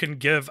 you can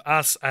give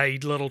us a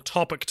little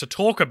topic to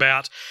talk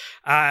about.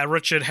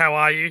 Richard, how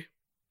are you?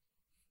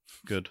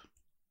 Good.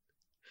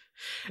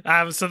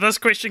 So this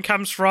question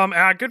comes from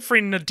our good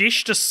friend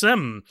Nadeshta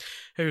Sim,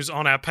 who's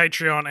on our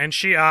Patreon, and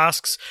she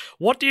asks,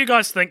 what do you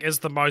guys think is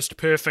the most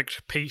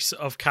perfect piece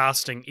of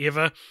casting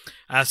ever?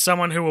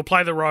 Someone who will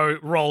play the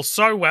role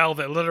so well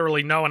that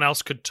literally no one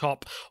else could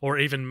top or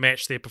even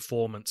match their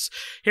performance.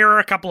 Here are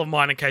a couple of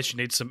mine in case you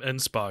need some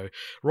inspo.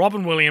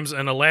 Robin Williams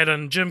in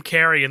Aladdin, Jim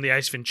Carrey in the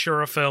Ace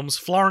Ventura films,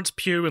 Florence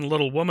Pugh in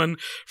Little Woman,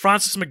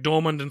 Frances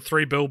McDormand in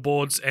 3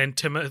 Billboards, and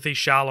Timothée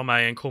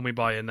Chalamet in Call Me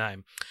By Your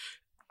Name.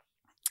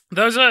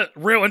 Those are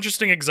real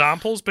interesting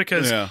examples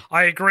because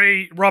I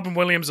agree, Robin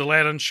Williams,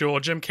 Aladdin, sure,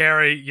 Jim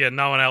Carrey,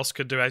 no one else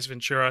could do Ace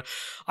Ventura.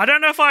 I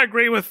don't know if I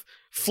agree with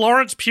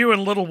Florence Pugh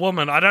in Little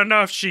Woman. I don't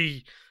know if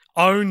she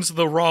owns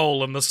the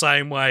role in the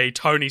same way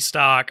Tony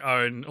Stark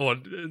or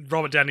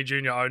Robert Downey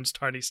Jr. owns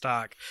Tony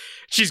Stark.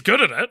 She's good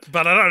at it,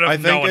 but I don't know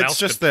if no one else could play. I think it's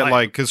just that,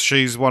 like, because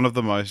she's one of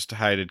the most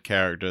hated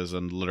characters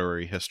in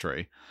literary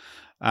history.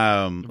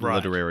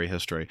 Literary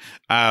history.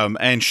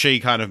 And she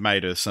kind of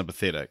made her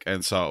sympathetic,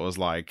 and so it was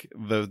like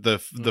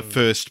the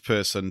first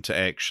person to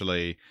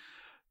actually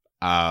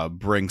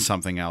bring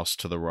something else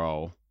to the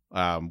role,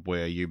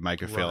 where you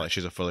make her feel like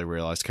she's a fully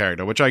realized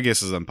character, which I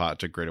guess is in part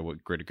to Greta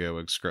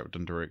Gerwig's script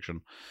and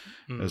direction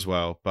as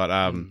well. But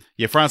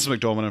Frances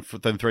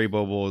McDormand in 3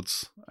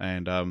 Billboards,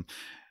 and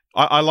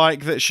I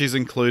like that she's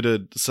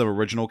included some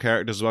original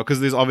characters as well,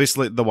 because there's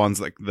obviously the ones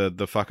like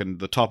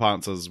the top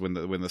answers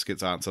when this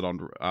gets asked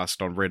on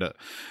Reddit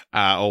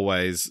are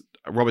always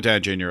Robert Downey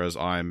Jr. as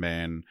Iron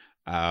Man,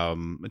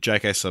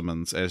 J.K.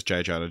 Simmons as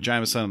J. Jonah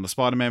Jameson in the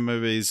Spider-Man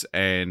movies,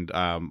 and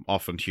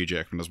often Hugh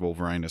Jackman as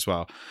Wolverine as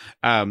well.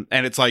 And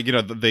it's like,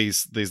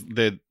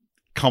 the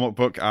comic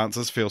book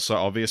answers feel so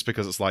obvious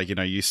because it's like,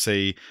 you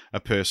see a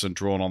person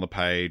drawn on the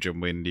page, and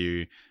when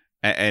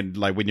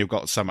you've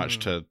got so much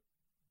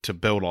to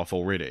build off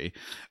already,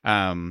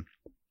 and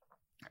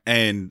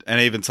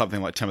even something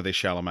like Timothée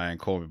Chalamet and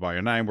Call Me By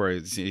Your Name, where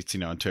it's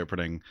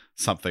interpreting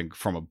something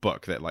from a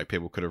book that like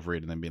people could have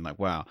read and then been like,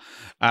 wow.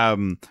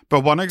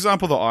 But one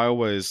example that I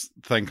always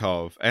think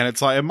of, and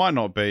it's like, it might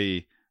not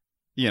be,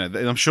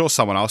 I'm sure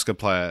someone else could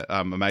play it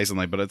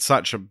amazingly, but it's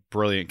such a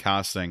brilliant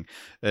casting,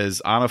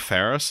 is Anna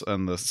Faris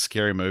in the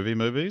Scary Movie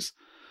movies.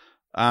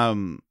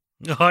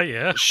 Oh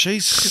yeah,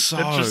 she's so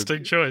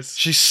interesting choice.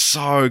 She's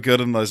so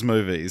good in those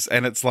movies,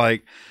 and it's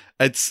like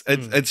it's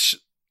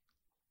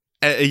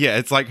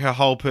like her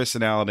whole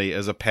personality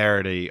is a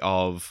parody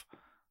of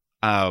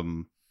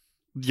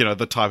you know,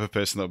 the type of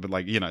person that would be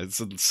like, you know,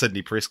 it's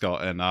Sidney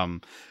Prescott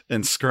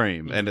in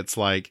Scream, and it's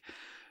like,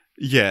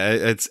 yeah,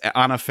 it's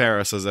Anna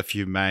Faris as if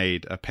you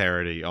made a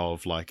parody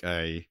of like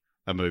a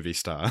movie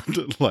star,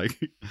 like,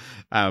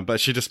 but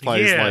she just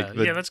plays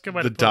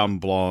the dumb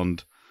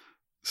blonde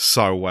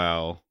so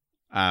well,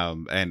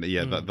 and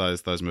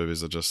those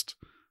movies are just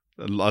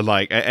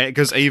like,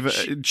 because even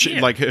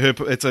like her,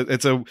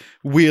 it's a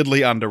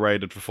weirdly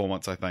underrated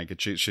performance, I think,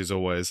 and she's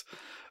always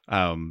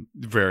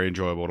very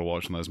enjoyable to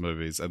watch in those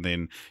movies. And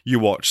then you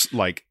watch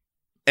like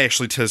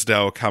Ashley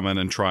Tisdale come in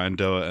and try and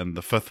do it in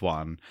the fifth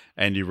one,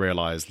 and you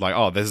realize like,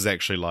 oh, this is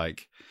actually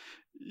like,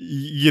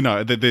 you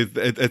know,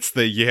 it's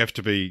you have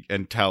to be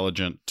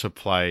intelligent to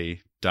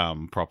play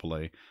dumb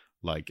properly,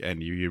 like,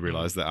 and you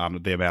realize that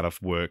the amount of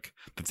work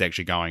that's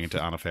actually going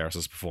into Anna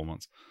Faris's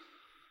performance.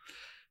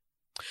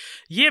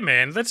 Yeah,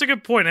 man, that's a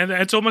good point. And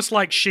it's almost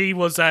like she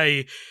was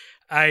a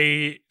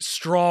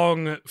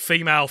strong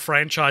female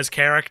franchise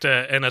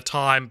character in a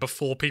time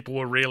before people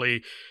were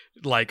really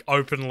like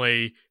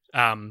openly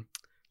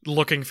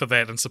looking for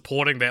that and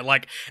supporting that.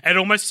 Like,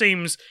 it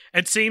seems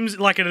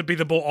like it'd be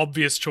the more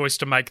obvious choice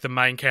to make the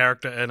main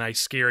character in a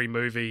scary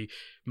movie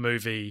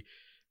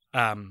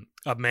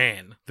a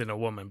man than a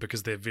woman,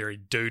 because they're very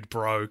dude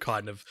bro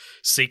kind of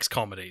sex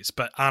comedies.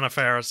 But Anna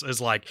Faris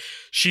is like,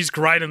 she's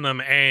great in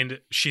them,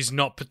 and she's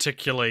not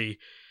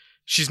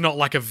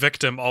like a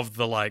victim of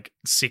the like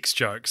sex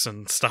jokes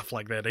and stuff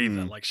like that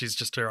either. Like, she's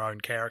just her own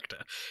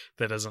character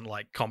that isn't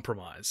like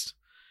compromised.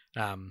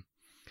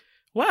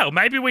 Well,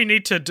 maybe we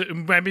need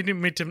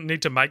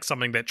to make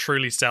something that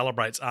truly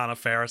celebrates Anna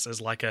Faris as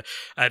like a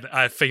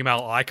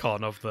female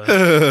icon of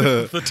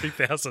the the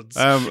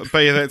 2000s. But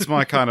yeah, that's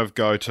my kind of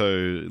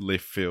go-to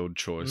left field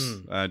choice.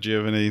 Do you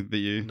have any that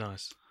you?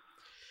 Nice.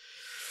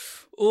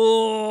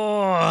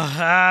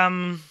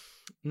 Oh,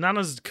 none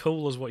as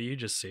cool as what you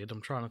just said.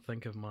 I'm trying to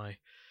think of my.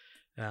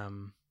 I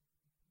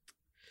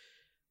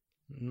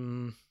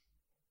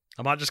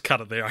might just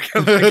cut it there. I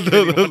can't think of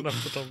anyone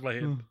off the top of my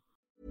head.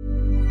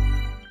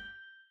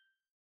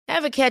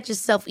 Ever catch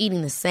yourself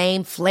eating the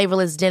same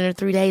flavorless dinner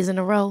 3 days in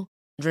a row?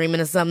 Dreaming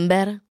of something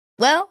better?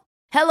 Well,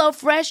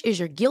 HelloFresh is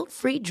your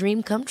guilt-free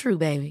dream come true,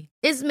 baby.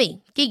 It's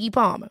me, Keke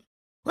Palmer.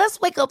 Let's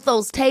wake up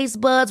those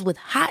taste buds with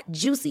hot,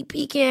 juicy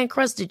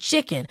pecan-crusted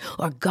chicken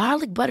or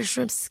garlic butter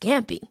shrimp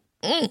scampi.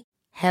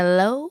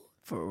 Hello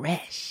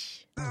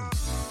Fresh.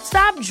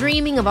 Stop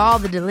dreaming of all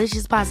the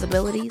delicious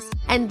possibilities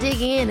and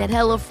dig in at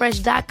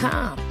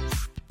HelloFresh.com.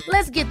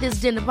 Let's get this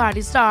dinner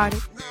party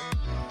started.